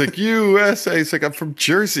chants. Yeah, he's like, USA. He's like, I'm from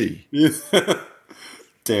Jersey.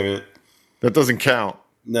 Damn it. That doesn't count.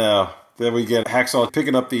 No. Then we get Hacksaw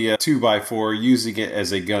picking up the 2x4, using it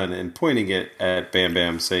as a gun and pointing it at Bam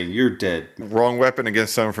Bam, saying, you're dead. Wrong weapon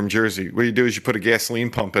against someone from Jersey. What you do is you put a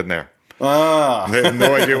gasoline pump in there. They have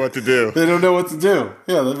no idea what to do. They don't know what to do.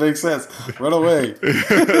 Yeah, that makes sense. Run away.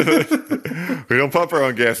 We don't pump our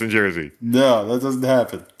own gas in Jersey. No, that doesn't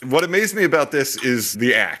happen. What amazed me about this is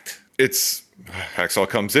the act. It's Hacksaw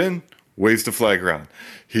comes in, waves the flag around.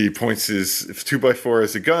 He points his 2x4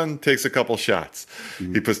 as a gun, takes a couple shots.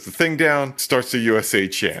 He puts the thing down, starts the USA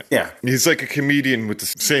chant. Yeah. He's like a comedian with the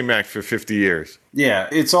same act for 50 years. Yeah,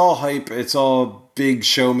 it's all hype. It's all big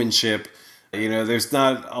showmanship. You know, there's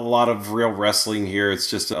not a lot of real wrestling here. It's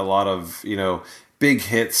just a lot of, big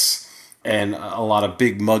hits and a lot of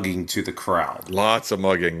big mugging to the crowd. Lots of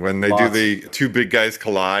mugging. When they do the two big guys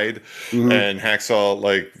collide and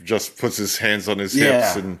Hacksaw just puts his hands on his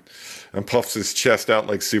hips and puffs his chest out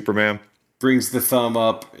like Superman. Brings the thumb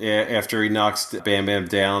up after he knocks Bam Bam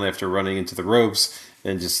down after running into the ropes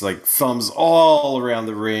and just thumbs all around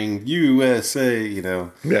the ring. USA,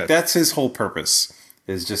 Yeah. That's his whole purpose,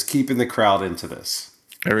 is just keeping the crowd into this.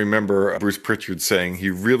 I remember Bruce Pritchard saying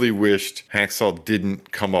he really wished Hacksaw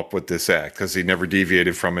didn't come up with this act because he never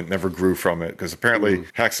deviated from it, never grew from it. Because apparently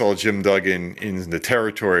Hacksaw Jim Duggan in the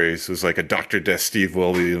territories was like a Dr. Death Steve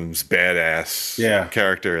Williams badass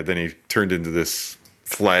character. Then he turned into this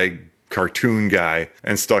flag cartoon guy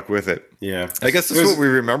and stuck with it. Yeah. I guess that's what we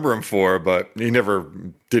remember him for, but he never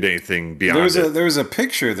did anything beyond it. There was a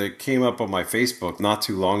picture that came up on my Facebook not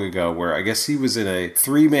too long ago where I guess he was in a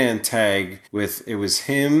 3-man tag it was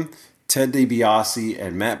him, Ted DiBiase,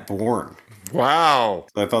 and Matt Bourne. Wow.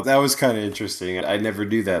 I thought that was kind of interesting. I never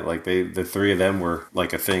knew that. The three of them were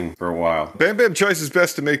a thing for a while. Bam Bam tries his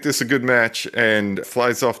best to make this a good match and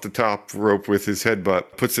flies off the top rope with his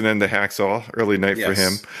headbutt, puts an end to Hacksaw. Early night for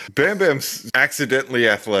him. Bam Bam's accidentally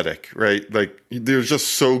athletic, right? They're just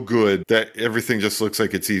so good that everything just looks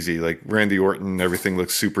like it's easy. Like Randy Orton, everything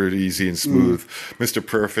looks super easy and smooth. Mr.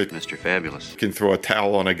 Perfect. Mr. Fabulous. Can throw a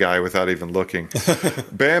towel on a guy without even looking.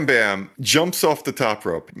 Bam jumps off the top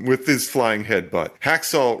rope with his flying headbutt.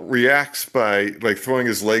 Hacksaw reacts by throwing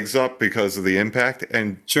his legs up because of the impact,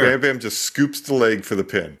 and Bam just scoops the leg for the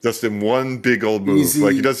pin. Just in one big old move.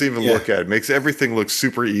 Easy. He doesn't even look at it. Makes everything look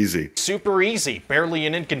super easy. Super easy. Barely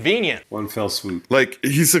an inconvenient. One fell swoop.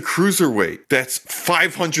 He's a cruiserweight. That's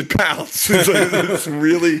 500 pounds. It's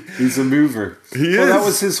really... He's a mover. He is. Well, that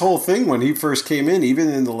was his whole thing when he first came in, even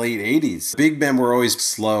in the late 80s. Big men were always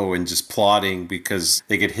slow and just plodding because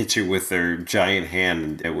they could hit you with their giant hand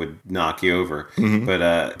and it would knock you over.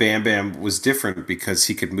 But Bam Bam was different because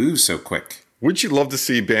he could move so quick. Would you love to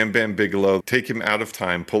see Bam Bam Bigelow take him out of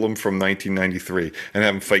time, pull him from 1993, and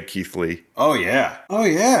have him fight Keith Lee? Oh, yeah. Oh,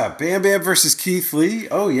 yeah. Bam Bam versus Keith Lee?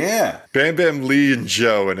 Oh, yeah. Bam Bam, Lee, and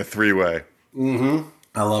Joe in a 3-way.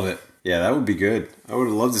 I love it. Yeah, that would be good. I would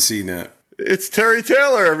have loved to see that. It's Terry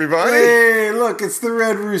Taylor, everybody. Hey, look, it's the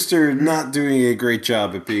Red Rooster not doing a great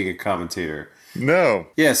job at being a commentator. No.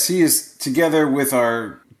 Yes, he is together with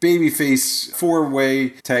our babyface 4-way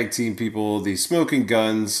tag team people, the Smoking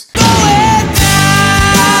Guns.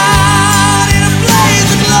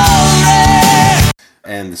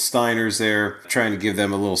 And the Steiners there, trying to give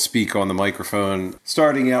them a little speak on the microphone.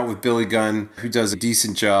 Starting out with Billy Gunn, who does a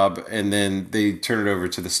decent job, and then they turn it over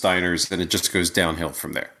to the Steiners, and it just goes downhill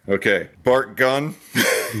from there. Okay, Bart Gunn,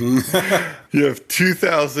 you have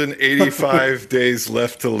 2,085 days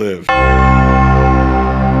left to live.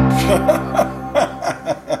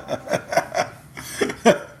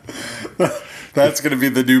 That's going to be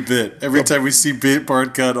the new bit. Every time we see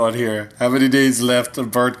Bart Gunn on here, how many days left of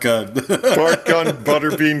Bart Gunn? Bart Gunn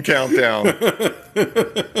Butterbean Countdown.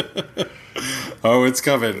 Oh, it's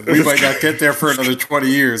coming. We might not get there for another 20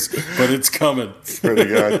 years, but it's coming. Swear to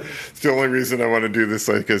God. It's the only reason I want to do this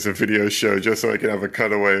as a video show, just so I can have a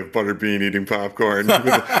cutaway of Butterbean eating popcorn with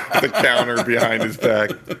a counter behind his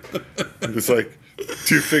back. Just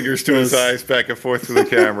 2 fingers to his eyes, back and forth to the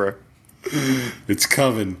camera. It's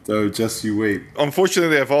coming, though. Just you wait.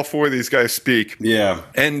 Unfortunately, they have all 4 of these guys speak. Yeah.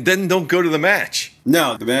 And then don't go to the match.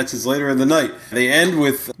 No, the match is later in the night. They end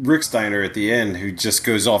with Rick Steiner at the end, who just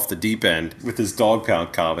goes off the deep end with his dog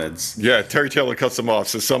pound comments. Yeah, Terry Taylor cuts him off.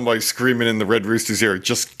 So somebody screaming in the Red Rooster's ear,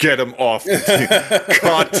 just get him off the team.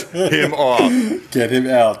 Cut him off. Get him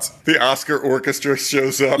out. The Oscar Orchestra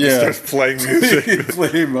shows up and starts playing music.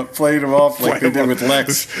 playing him off like they did with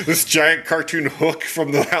Lex. This giant cartoon hook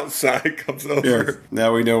from the outside comes over. Yeah.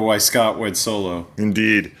 Now we know why Scott went solo.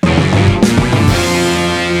 Indeed.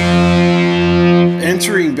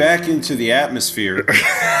 Entering back into the atmosphere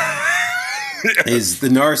is the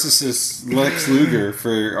narcissist Lex Luger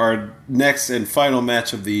for our next and final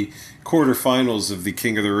match of the quarterfinals of the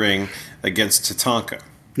King of the Ring against Tatanka.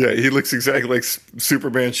 Yeah, he looks exactly like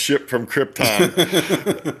Superman's ship from Krypton.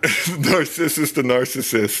 Narcissus the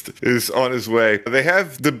Narcissist is on his way. They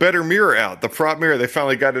have the better mirror out, the prop mirror. They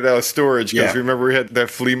finally got it out of storage because remember we had that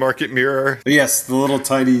flea market mirror? Yes, the little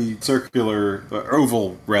tiny circular,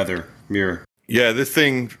 oval rather, mirror. Yeah, this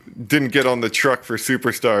thing didn't get on the truck for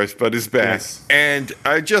Superstars, but is back. Yes. And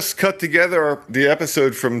I just cut together the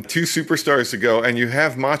episode from 2 Superstars ago, and you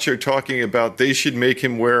have Macho talking about they should make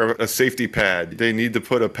him wear a safety pad. They need to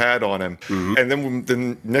put a pad on him. Mm-hmm. And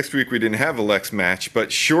then next week we didn't have a Lex match,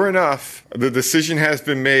 but sure enough, the decision has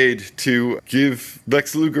been made to give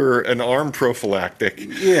Lex Luger an arm prophylactic.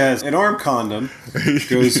 Yes, an arm condom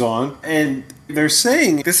goes on. And they're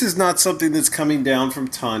saying this is not something that's coming down from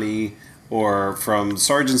Tani or from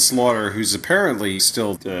Sergeant Slaughter, who's apparently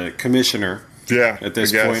still the commissioner at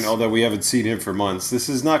this point, although we haven't seen him for months. This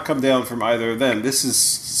has not come down from either of them. This is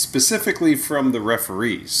specifically from the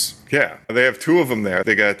referees. Yeah, they have 2 of them there.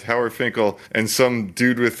 They got Howard Finkel and some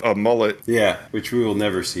dude with a mullet. Yeah, which we will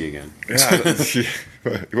never see again. Yeah,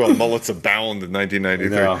 well, mullets abound in 1993.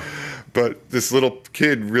 No. But this little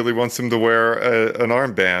kid really wants him to wear an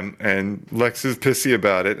armband, and Lex is pissy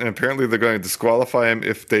about it. And apparently they're going to disqualify him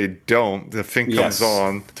if they don't. The thing comes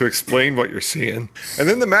on to explain what you're seeing. And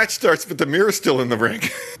then the match starts, but the mirror's still in the ring.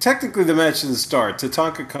 Technically, the match doesn't start.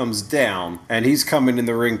 Tatanka comes down, and he's coming in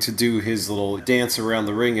the ring to do his little dance around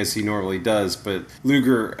the ring as he normally does. But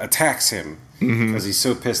Luger attacks him because he's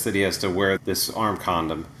so pissed that he has to wear this arm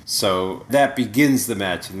condom. So that begins the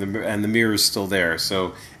match, and the mirror's still there.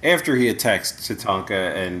 So after he attacks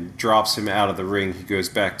Tatanka and drops him out of the ring, he goes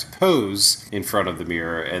back to pose in front of the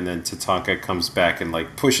mirror, and then Tatanka comes back and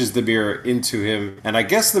pushes the mirror into him. And I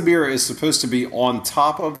guess the mirror is supposed to be on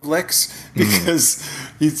top of Lex because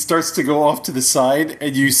he starts to go off to the side,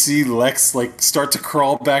 and you see Lex start to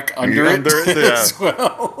crawl back under it as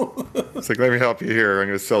well. It's like, let me help you here. I'm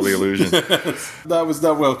going to sell the illusion. That was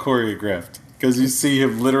not well choreographed. Because you see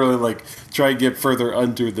him literally try and get further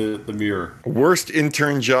under the mirror. Worst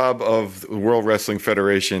intern job of the World Wrestling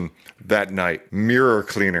Federation that night, mirror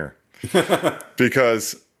cleaner.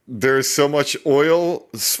 Because there's so much oil,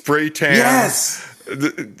 spray tan,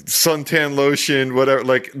 suntan lotion,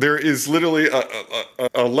 whatever. There is literally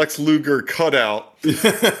a Lex Luger cutout.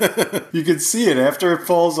 You can see it after it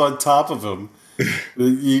falls on top of him.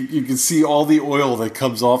 You can see all the oil that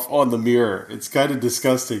comes off on the mirror. It's kind of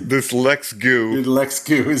disgusting. This Lex goo. Lex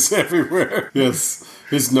goo is everywhere. Yes.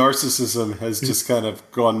 His narcissism has just kind of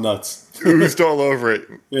gone nuts. Oozed all over it.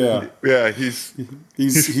 Yeah. Yeah, he's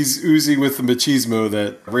oozing with the machismo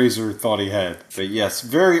that Razor thought he had. But yes,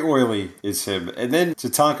 very oily is him. And then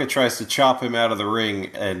Tatanka tries to chop him out of the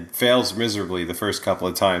ring and fails miserably the first couple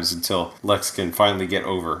of times until Lex can finally get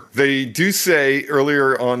over. They do say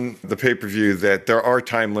earlier on the pay-per-view that there are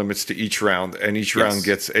time limits to each round, and each round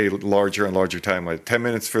gets a larger and larger time limit. 10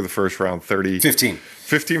 minutes for the first round, 30. 15.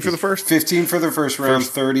 15 for the first? 15 for the first round,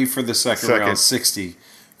 30 for the second round, 60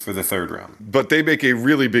 for the third round. But they make a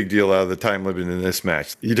really big deal out of the time limit in this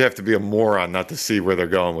match. You'd have to be a moron not to see where they're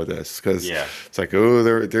going with this. Because it's like,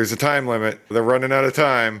 there's a time limit. They're running out of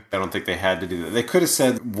time. I don't think they had to do that. They could have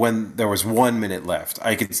said when there was 1 minute left.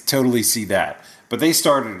 I could totally see that. But they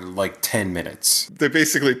started at 10 minutes. They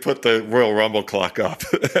basically put the Royal Rumble clock up.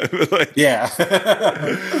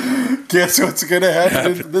 Guess what's going to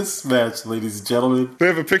happen in this match, ladies and gentlemen? They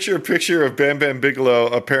have a picture of Bam Bam Bigelow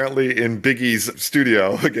apparently in Big E's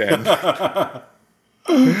studio again.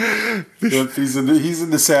 He's in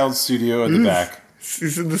the sound studio in the back.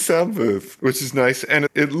 He's in the sound booth, which is nice. And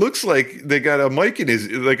it looks like they got a mic in his,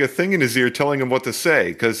 a thing in his ear telling him what to say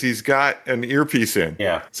because he's got an earpiece in.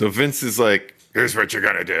 Yeah. So Vince is like, here's what you're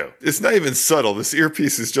going to do. It's not even subtle. This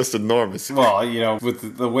earpiece is just enormous. Well,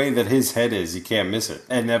 with the way that his head is, you can't miss it.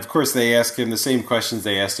 And, of course, they ask him the same questions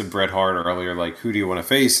they asked of Bret Hart earlier, who do you want to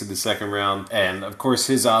face in the second round? And, of course,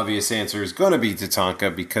 his obvious answer is going to be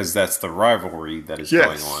Tatanka because that's the rivalry that is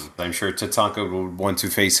going on. I'm sure Tatanka would want to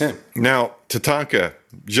face him. Now, Tatanka,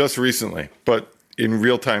 just recently, but in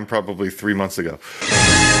real time, probably 3 months ago,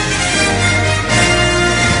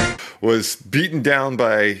 was beaten down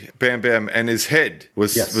by Bam Bam, and his head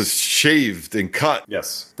was shaved and cut.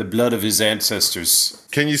 Yes, the blood of his ancestors.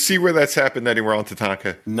 Can you see where that's happened anywhere on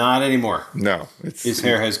Tatanka? Not anymore. No. His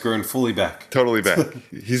hair has grown fully back. Totally back.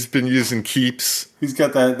 He's been using Keeps. He's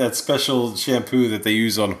got that special shampoo that they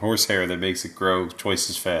use on horsehair that makes it grow twice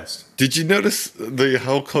as fast. Did you notice the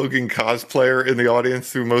Hulk Hogan cosplayer in the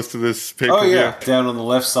audience through most of this pay-per-view? Oh, yeah. Down on the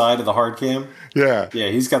left side of the hard cam. Yeah. Yeah,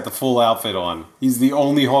 he's got the full outfit on. He's the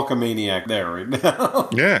only Hulkamaniac there right now.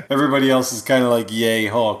 Yeah. Everybody else is kind of yay,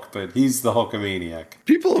 Hulk, but he's the Hulkamaniac.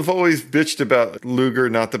 People have always bitched about Luger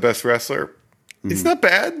not the best wrestler. It's not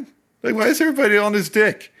bad. Like, why is everybody on his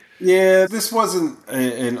dick? Yeah, this wasn't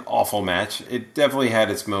an awful match. It definitely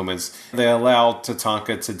had its moments. They allowed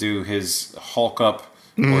Tatanka to do his Hulk up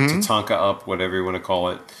or Tatanka up, whatever you want to call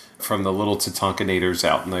it, from the little Tatankanators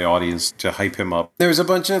out in the audience to hype him up. There was a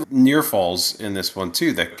bunch of near falls in this one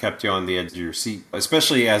too that kept you on the edge of your seat,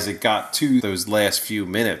 especially as it got to those last few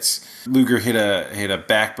minutes. Luger hit a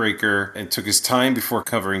backbreaker and took his time before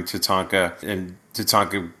covering Tatanka, and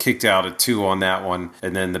Tatanka kicked out at 2 on that one,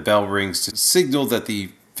 and then the bell rings to signal that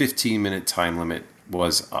the 15-minute time limit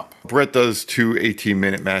was up. Brett does 2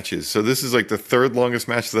 18-minute matches. So this is like the third longest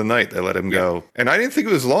match of the night. They let him go. And I didn't think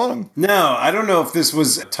it was long. No, I don't know if this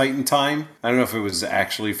was Titan time. I don't know if it was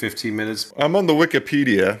actually 15 minutes. I'm on the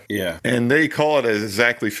Wikipedia. Yeah. And they call it as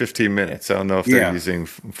exactly 15 minutes. I don't know if they're using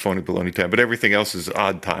phony baloney time, but everything else is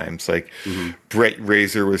odd times. Like Brett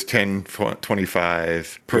Razor was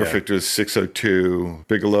 10:25. Perfect was 6:02.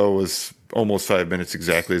 Bigelow was almost 5 minutes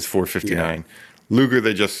exactly. It's 4:59. Yeah. Luger,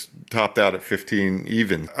 they just topped out at 15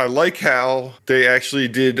 even. I like how they actually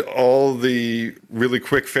did all the really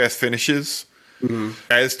quick, fast finishes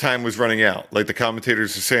as time was running out. Like the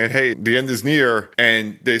commentators are saying, hey, the end is near,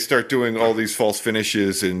 and they start doing all these false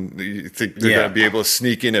finishes, and you think they're going to be able to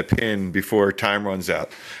sneak in a pin before time runs out.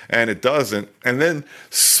 And it doesn't. And then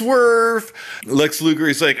swerve. Lex Luger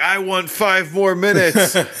is like, I want 5 more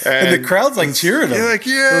minutes. And the crowd's like cheering him. They're like,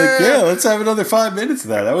 They're like, yeah, let's have another 5 minutes of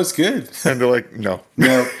that. That was good. And they're like, no.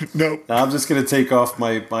 Nope. I'm just going to take off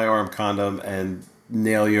my arm condom and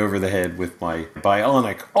nail you over the head with my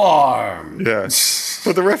bionic arm. Yeah.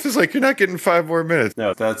 But the ref is like, you're not getting 5 more minutes.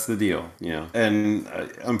 No, that's the deal. And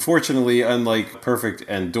unfortunately, unlike Perfect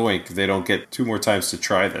and Doink, they don't get 2 more times to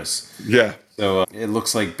try this. Yeah. So it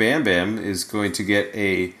looks like Bam Bam is going to get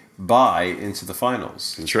a bye into the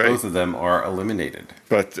finals. That's right. Both of them are eliminated.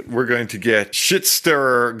 But we're going to get shit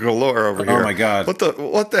stirrer galore over here. Oh my God. What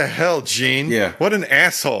the hell, Gene? Yeah. What an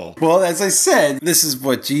asshole. Well, as I said, this is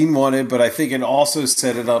what Gene wanted, but I think it also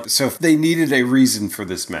set it up. So they needed a reason for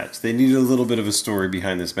this match. They needed a little bit of a story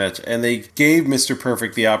behind this match. And they gave Mr.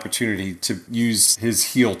 Perfect the opportunity to use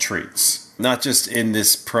his heel traits. Not just in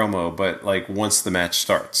this promo, but like once the match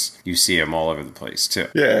starts, you see him all over the place too.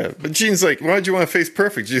 Yeah, but Gene's like, why'd you want to face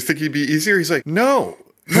Perfect? Do you think he'd be easier? He's like, no,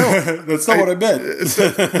 that's not what I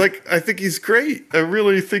meant. Like, I think he's great. I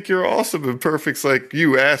really think you're awesome. And Perfect's like,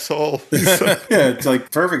 you asshole. Yeah, it's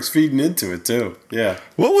like Perfect's feeding into it too. Yeah.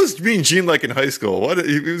 What was me and Gene like in high school? What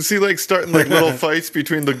was he like starting like little fights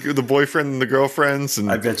between the boyfriend and the girlfriends? And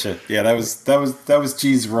I bet you. Yeah, that was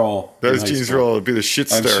Gene's role. That was Gene's role. It'd be the shit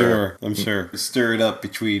stirrer. I'm sure. Stir it up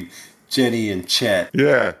between Jenny and Chet.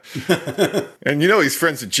 Yeah. And he's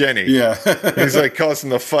friends with Jenny. Yeah. He's like causing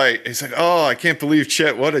the fight. He's like, oh, I can't believe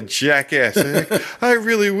Chet. What a jackass. Like, I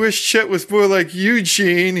really wish Chet was more like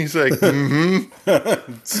Eugene. He's like,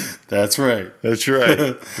 That's right. That's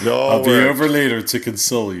right. I'll be over later to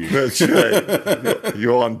console you. That's right.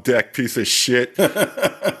 You on deck, piece of shit.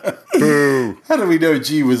 Boo. How do we know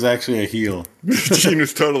G was actually a heel? Gene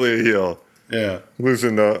was totally a heel. Yeah.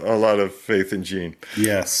 Losing a lot of faith in Gene.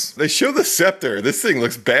 Yes. They show the scepter. This thing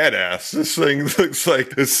looks badass. This thing looks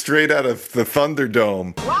like it's straight out of the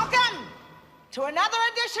Thunderdome. Welcome to another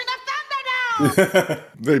edition of Thunderdome.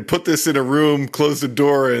 They put this in a room, close the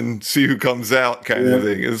door, and see who comes out kind of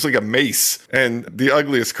thing. It's like a mace. And the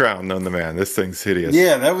ugliest crown known to man. This thing's hideous.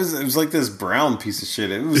 Yeah, it was like this brown piece of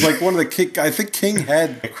shit. It was like one of the King. I think King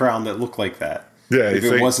had a crown that looked like that. Yeah. If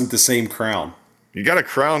it wasn't the same crown. You got a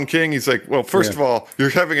crown king? He's like, well, first of all, you're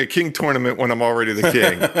having a king tournament when I'm already the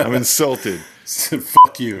king. I'm insulted.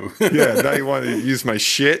 Fuck you. Yeah, now you want to use my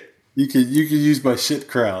shit? You can use my shit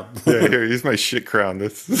crown. Yeah, here, use my shit crown.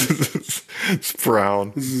 It's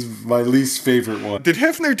brown. This is my least favorite one. Did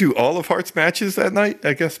Hefner do all of Hart's matches that night?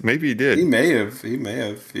 I guess maybe he did. He may have. Yeah.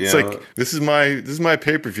 It's like, this is my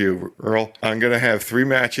pay-per-view, Earl. I'm gonna have 3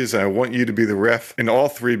 matches, and I want you to be the ref in all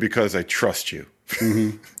 3 because I trust you.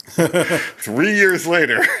 3 years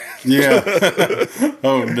later. Yeah.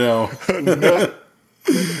 Oh no. No.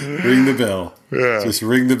 Ring the bell. Yeah. Just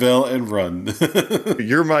ring the bell and run.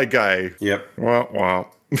 You're my guy. Yep.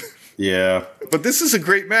 Wow. Yeah. But this is a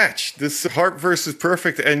great match. This Hart versus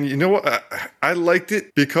Perfect. And you know what? I liked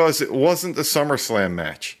it because it wasn't the SummerSlam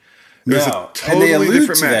match. It was a totally and they allude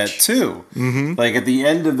different to match. that too. Mm-hmm. Like at the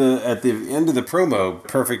end of the promo,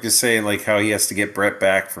 Perfect is saying like how he has to get Brett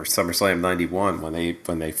back for SummerSlam '91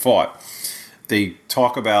 when they fought. They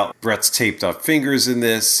talk about Brett's taped up fingers in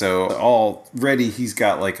this, so already he's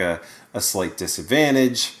got like a slight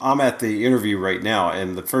disadvantage. I'm at the interview right now,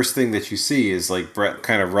 and the first thing that you see is like Brett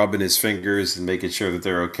kind of rubbing his fingers and making sure that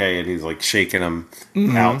they're okay, and he's like shaking them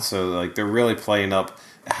out. So like they're really playing up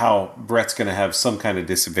how Brett's going to have some kind of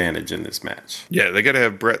disadvantage in this match. Yeah, they got to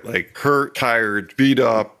have Brett like hurt, tired, beat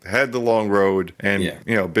up, had the long road, and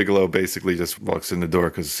Bigelow basically just walks in the door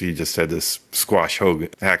because he just had this squash Hogan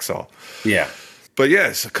hacksaw. Yeah. But yeah,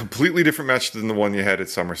 it's a completely different match than the one you had at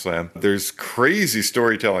SummerSlam. There's crazy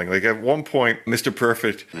storytelling. Like at one point, Mr.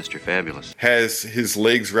 Perfect, Mr. Fabulous, has his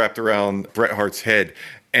legs wrapped around Bret Hart's head,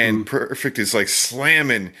 and Perfect is like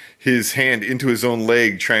slamming his hand into his own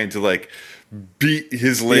leg, trying to like beat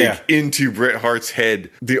his leg into Bret Hart's head.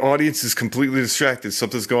 The audience is completely distracted.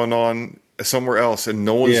 Something's going on somewhere else, and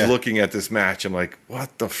no one's looking at this match. I'm like,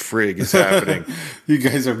 what the frig is happening? You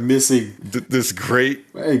guys are missing this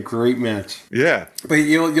great match. Yeah, but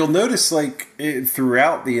you'll notice like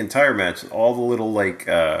throughout the entire match, all the little like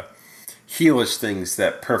heelish things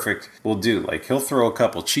that Perfect will do. Like he'll throw a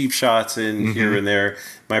couple cheap shots in here and there.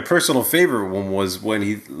 My personal favorite one was when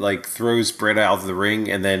he like throws Brett out of the ring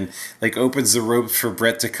and then like opens the ropes for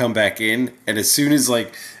Brett to come back in, and as soon as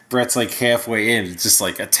like Brett's like halfway in, it just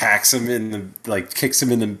like attacks him in the like kicks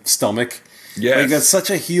him in the stomach. Yes. Like that's such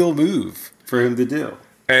a heel move for him to do.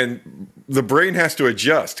 And the brain has to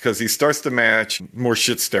adjust because he starts the match, more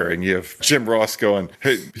shit stirring. You have Jim Ross going,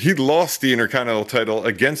 hey, he lost the Intercontinental title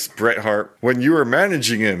against Bret Hart when you were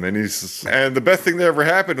managing him. And the best thing that ever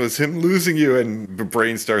happened was him losing you. And the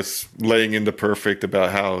brain starts laying into Perfect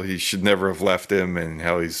about how he should never have left him and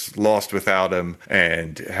how he's lost without him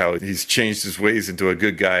and how he's changed his ways into a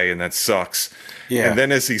good guy, and that sucks. Yeah. And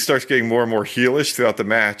then as he starts getting more and more heelish throughout the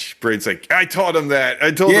match, Brain's like, I taught him that.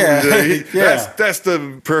 I told him that. That's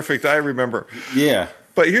the Perfect I remember. Yeah.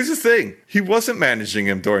 But here's the thing. He wasn't managing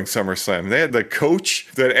him during SummerSlam. They had the coach,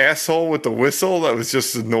 that asshole with the whistle that was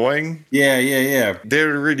just annoying. Yeah. They had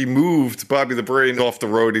already moved Bobby the Brain off the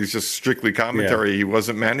road. He's just strictly commentary. Yeah. He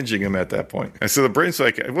wasn't managing him at that point. And so the Brain's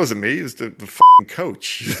like, it wasn't me. It was the f***ing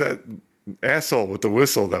coach. That asshole with the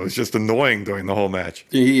whistle that was just annoying during the whole match.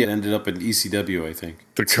 Yeah, he ended up in ECW, I think.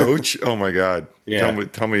 The coach? Oh, my God. Yeah.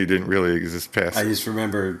 Tell me he didn't really exist past I just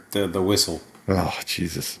remember the whistle. Oh,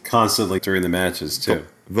 Jesus. Constantly during the matches, too.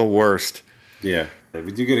 The worst. Yeah.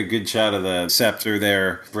 We do get a good shot of the scepter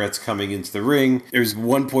there. Brett's coming into the ring. There's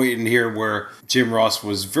one point in here where Jim Ross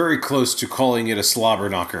was very close to calling it a slobber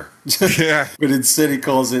knocker. Yeah. But instead he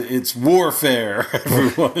calls it's warfare,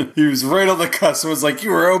 everyone. He was right on the cusp. It was like,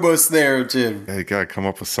 you were almost there, Jim. Yeah, you gotta come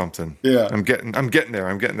up with something. Yeah. I'm getting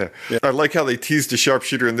there. Yeah. I like how they teased the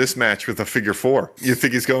sharpshooter in this match with a figure four. You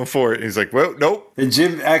think he's going for it, and he's like, well, nope. And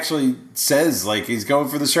Jim actually says, like, he's going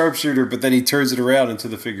for the sharpshooter, but then he turns it around into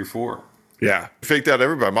the figure four. Yeah. Faked out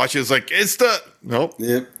everybody. Machia's like, nope.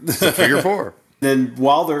 Yep. It's the figure four. Then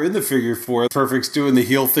while they're in the figure four, Perfect's doing the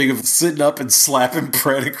heel thing of sitting up and slapping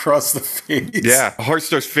Brett across the face. Yeah. Hart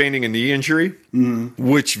starts feigning a knee injury,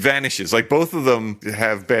 which vanishes. Like both of them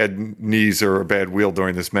have bad knees or a bad wheel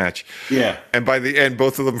during this match. Yeah. And by the end,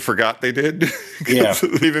 both of them forgot they did. Yeah.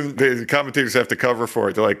 Even the commentators have to cover for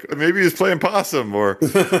it. They're like, maybe he's playing possum or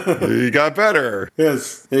he got better.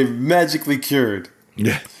 Yes. They've magically cured.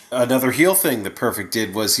 Yeah. Another heel thing that Perfect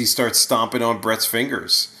did was he starts stomping on Brett's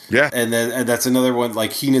fingers. Yeah. And that's another one,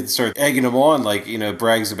 like Heenan starts egging him on, like,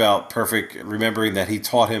 brags about Perfect remembering that he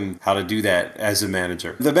taught him how to do that as a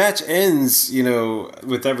manager. The match ends,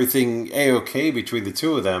 with everything A-okay between the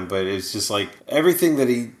two of them, but it's just like everything that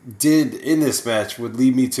he did in this match would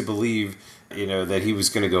lead me to believe, that he was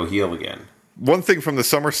going to go heel again. One thing from the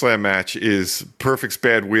SummerSlam match is Perfect's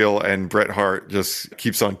bad wheel, and Bret Hart just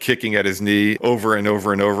keeps on kicking at his knee over and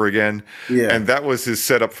over and over again. Yeah. And that was his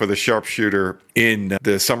setup for the sharpshooter in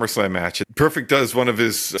the SummerSlam match. Perfect does one of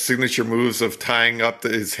his signature moves of tying up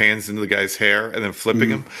his hands into the guy's hair and then flipping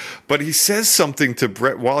him. But he says something to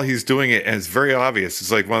Bret while he's doing it, and it's very obvious.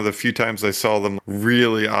 It's like one of the few times I saw them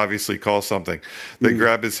really obviously call something. They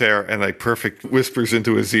grab his hair, and like Perfect whispers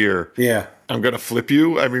into his ear. Yeah. I'm going to flip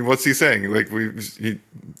you. I mean, what's he saying? Like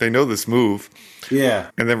they know this move. Yeah.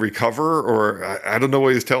 And then recover, or I don't know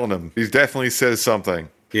what he's telling him. He definitely says something.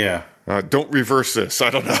 Yeah. Don't reverse this. I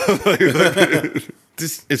don't know.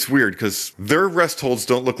 It's weird because their rest holds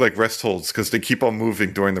don't look like rest holds because they keep on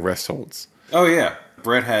moving during the rest holds. Oh, yeah.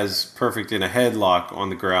 Brett has Perfect in a headlock on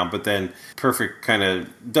the ground, but then Perfect kind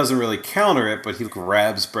of doesn't really counter it, but he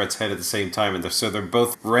grabs Brett's head at the same time, and so they're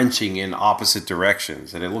both wrenching in opposite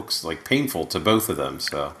directions, and it looks like painful to both of them.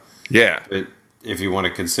 So yeah, if you want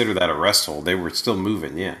to consider that a rest hold, they were still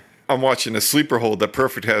moving. Yeah. I'm watching a sleeper hold that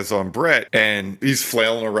Perfect has on Brett, and he's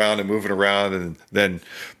flailing around and moving around, and then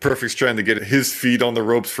Perfect's trying to get his feet on the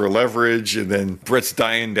ropes for leverage, and then Brett's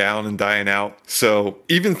dying down and dying out. So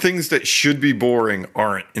even things that should be boring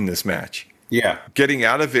aren't in this match. Yeah. getting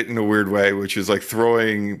out of it in a weird way, which is like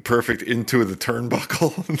throwing Perfect into the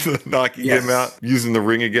turnbuckle, knocking him out, using the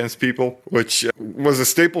ring against people, which was a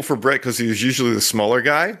staple for Brett because he was usually the smaller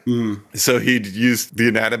guy. So he'd use the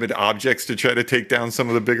inanimate objects to try to take down some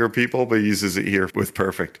of the bigger people, but he uses it here with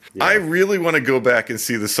Perfect. Yeah. I really want to go back and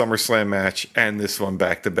see the SummerSlam match and this one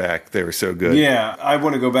back to back. They were so good. Yeah, I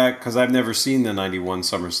want to go back because I've never seen the 91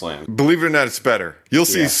 SummerSlam. Believe it or not, it's better. You'll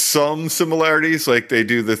see some similarities, like they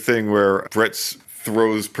do the thing where Brett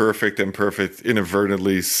throws Perfect and Perfect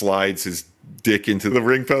inadvertently slides his dick into the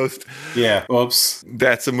ring post. Yeah. Oops.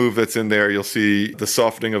 That's a move that's in there. You'll see the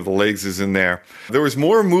softening of the legs is in there. There was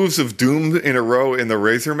more moves of Doom in a row in the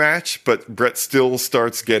Razor match, but Brett still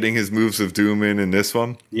starts getting his moves of Doom in this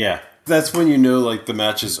one. Yeah. That's when you know, like, the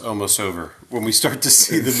match is almost over. When we start to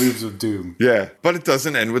see the moves of Doom. Yeah. But it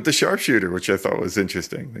doesn't end with the sharpshooter, which I thought was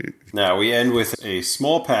interesting. Now, we end with a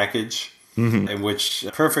small package in which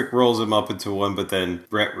Perfect rolls him up into one, but then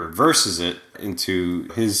Brett reverses it into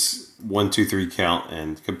his 1, 2, 3 count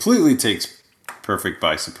and completely takes Perfect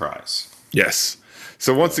by surprise. Yes.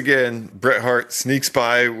 So once again, Bret Hart sneaks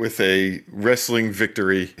by with a wrestling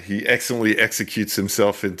victory. He excellently executes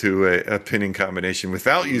himself into a pinning combination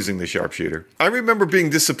without using the sharpshooter. I remember being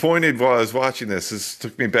disappointed while I was watching this. This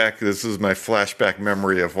took me back. This is my flashback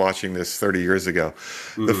memory of watching this 30 years ago.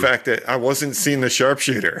 The fact that I wasn't seeing the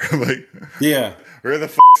sharpshooter. I'm like, yeah. Where the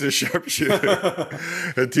is the sharpshooter?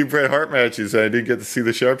 At 2 Bret Hart matches, I didn't get to see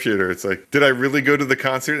the sharpshooter. It's like, did I really go to the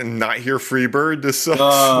concert and not hear Freebird? This sucks.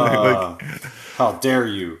 How dare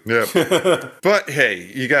you? Yeah. But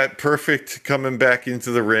hey, you got Perfect coming back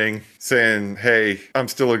into the ring saying, hey, I'm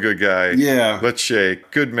still a good guy. Yeah. Let's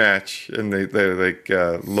shake. Good match. And they're like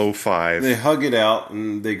low 5. They hug it out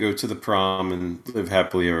and they go to the prom and live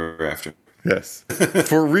happily ever after. Yes.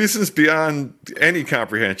 For reasons beyond any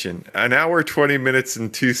comprehension, an hour, 20 minutes,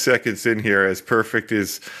 and 2 seconds in here as Perfect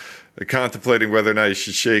is contemplating whether or not he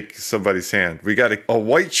should shake somebody's hand. We got a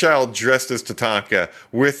white child dressed as Tatanka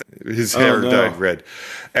with his hair dyed red.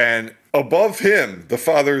 And above him, the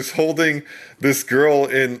father's holding this girl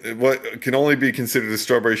in what can only be considered a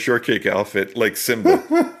strawberry shortcake outfit, like Simba.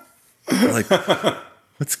 Like,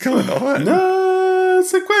 what's going on? No,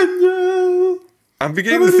 sequential. I'm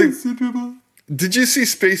beginning to think... Did you see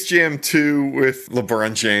Space Jam 2 with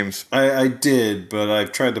LeBron James? I did, but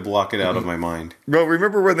I've tried to block it out of my mind. Well,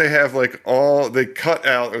 remember when they have they cut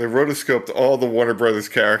out or they rotoscoped all the Warner Brothers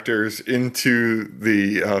characters into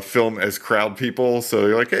the film as crowd people? So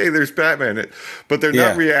you're like, hey, there's Batman. But they're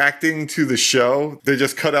not reacting to the show. They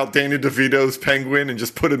just cut out Danny DeVito's Penguin and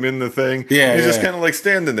just put him in the thing. Yeah, he's just kind of like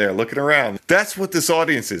standing there looking around. That's what this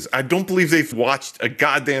audience is. I don't believe they've watched a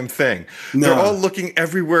goddamn thing. No. They're all looking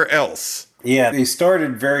everywhere else. Yeah, they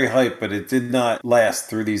started very hype, but it did not last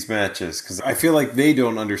through these matches because I feel like they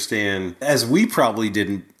don't understand, as we probably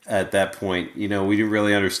didn't at that point. You know, we didn't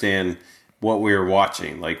really understand what we were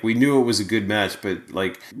watching. Like, we knew it was a good match, but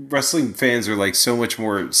like wrestling fans are like so much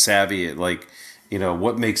more savvy at like, you know,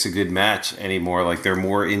 what makes a good match anymore. Like, they're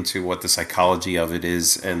more into what the psychology of it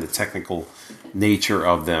is and the technical nature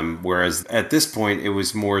of them. Whereas at this point, it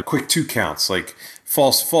was more quick 2 counts, like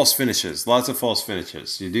false finishes, lots of false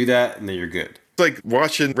finishes. You do that and then you're good. It's like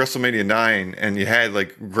watching WrestleMania 9 and you had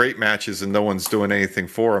like great matches and no one's doing anything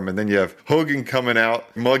for them. And then you have Hogan coming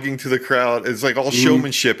out, mugging to the crowd. It's like all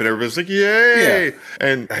showmanship and everybody's like, yay. Yeah.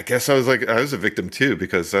 And I guess I was a victim too,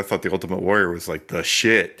 because I thought the Ultimate Warrior was like the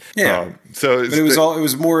shit. Yeah. But it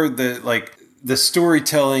was more the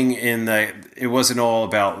storytelling in that it wasn't all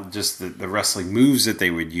about just the wrestling moves that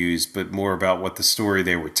they would use, but more about what the story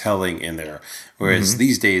they were telling in there. Whereas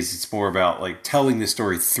these days, it's more about like telling the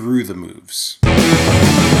story through the moves.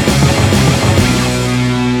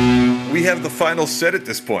 We have the final set at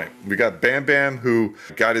this point. We got Bam Bam, who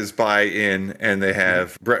got his buy-in, and they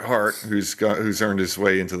have Bret Hart, who's earned his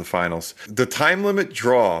way into the finals. The time limit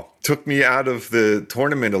draw took me out of the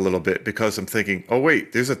tournament a little bit because I'm thinking, oh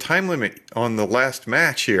wait, there's a time limit on the last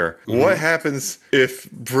match here. What happens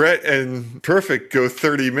if Bret and Perfect go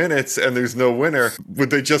 30 minutes and there's no winner?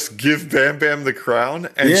 Would they just give Bam Bam the crown?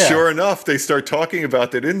 And sure enough, they start talking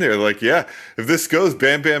about that in there. Like, yeah, if this goes,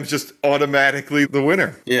 Bam Bam's just automatically the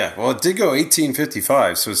winner. Yeah, well, it did go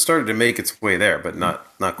 18:55, so it started to make its way there, but not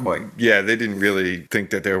quite. Yeah, they didn't really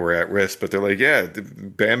think that they were at risk, but they're like, yeah,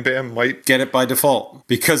 Bam Bam might get it by default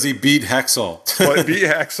because he beat Hacksaw. But beat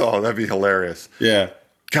Hacksaw, that'd be hilarious. Yeah.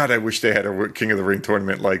 God, I wish they had a King of the Ring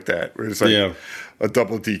tournament like that, where it's like a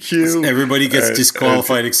double DQ. Everybody gets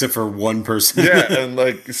disqualified except for one person. Yeah, and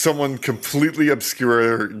like someone completely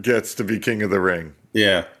obscure gets to be King of the Ring.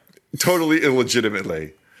 Yeah. Totally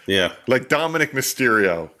illegitimately. Yeah. Like Dominic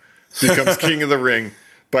Mysterio becomes King of the Ring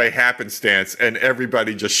by happenstance and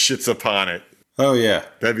everybody just shits upon it. Oh, yeah.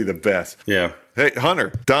 That'd be the best. Yeah. Hey,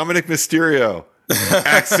 Hunter, Dominic Mysterio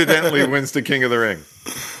accidentally wins the King of the Ring.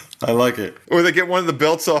 I like it. Or they get one of the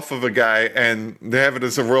belts off of a guy and they have it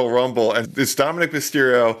as a Royal Rumble, and it's Dominic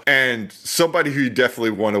Mysterio and somebody who you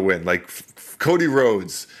definitely want to win, like Cody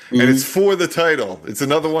Rhodes. And it's for the title. It's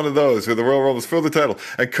another one of those where the Royal Rumble is for the title.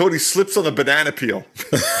 And Cody slips on a banana peel.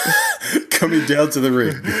 Coming down to the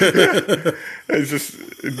ring. It just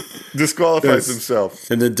disqualifies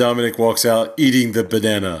himself. And then Dominic walks out eating the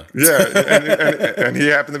banana. Yeah, and he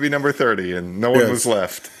happened to be number 30, and no one was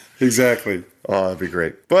left. Exactly. Oh, that'd be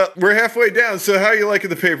great. But we're halfway down, so how are you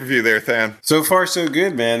liking the pay-per-view there, Than? So far, so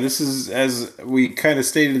good, man. This is, as we kind of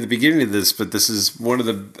stated at the beginning of this, but this is one of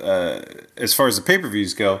the, as far as the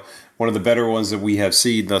pay-per-views go, one of the better ones that we have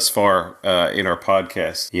seen thus far in our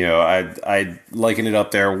podcast. You know, I liken it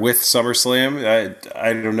up there with SummerSlam.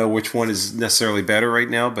 I don't know which one is necessarily better right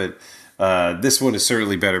now, but this one is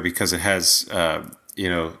certainly better because it has,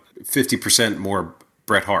 50% more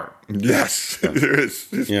Bret Hart. Yes, there is.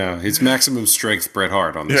 Yeah, it's maximum strength Bret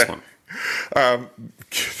Hart on this one.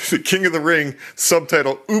 The King of the Ring,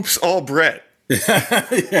 subtitle, Oops, All Bret.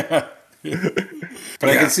 Yeah. But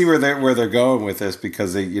I can see where they're going with this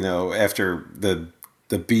because they, after the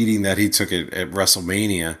beating that he took at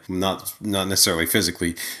WrestleMania, not necessarily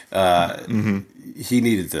physically, he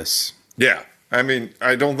needed this. Yeah. I mean,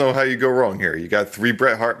 I don't know how you go wrong here. You got 3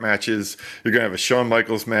 Bret Hart matches. You're going to have a Shawn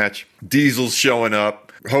Michaels match. Diesel's showing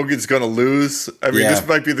up. Hogan's going to lose. I mean, This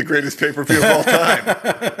might be the greatest pay-per-view of all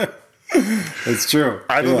time. It's true.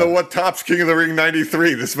 I don't know what tops King of the Ring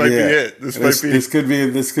 93. This might be it. This could be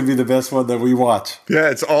the best one that we watch. Yeah,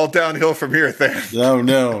 it's all downhill from here, Than. Oh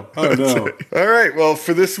no. All right, well,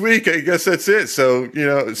 for this week, I guess that's it. So,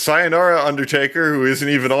 sayonara, Undertaker, who isn't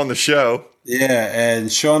even on the show. Yeah,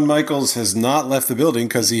 and Shawn Michaels has not left the building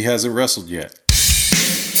because he hasn't wrestled yet.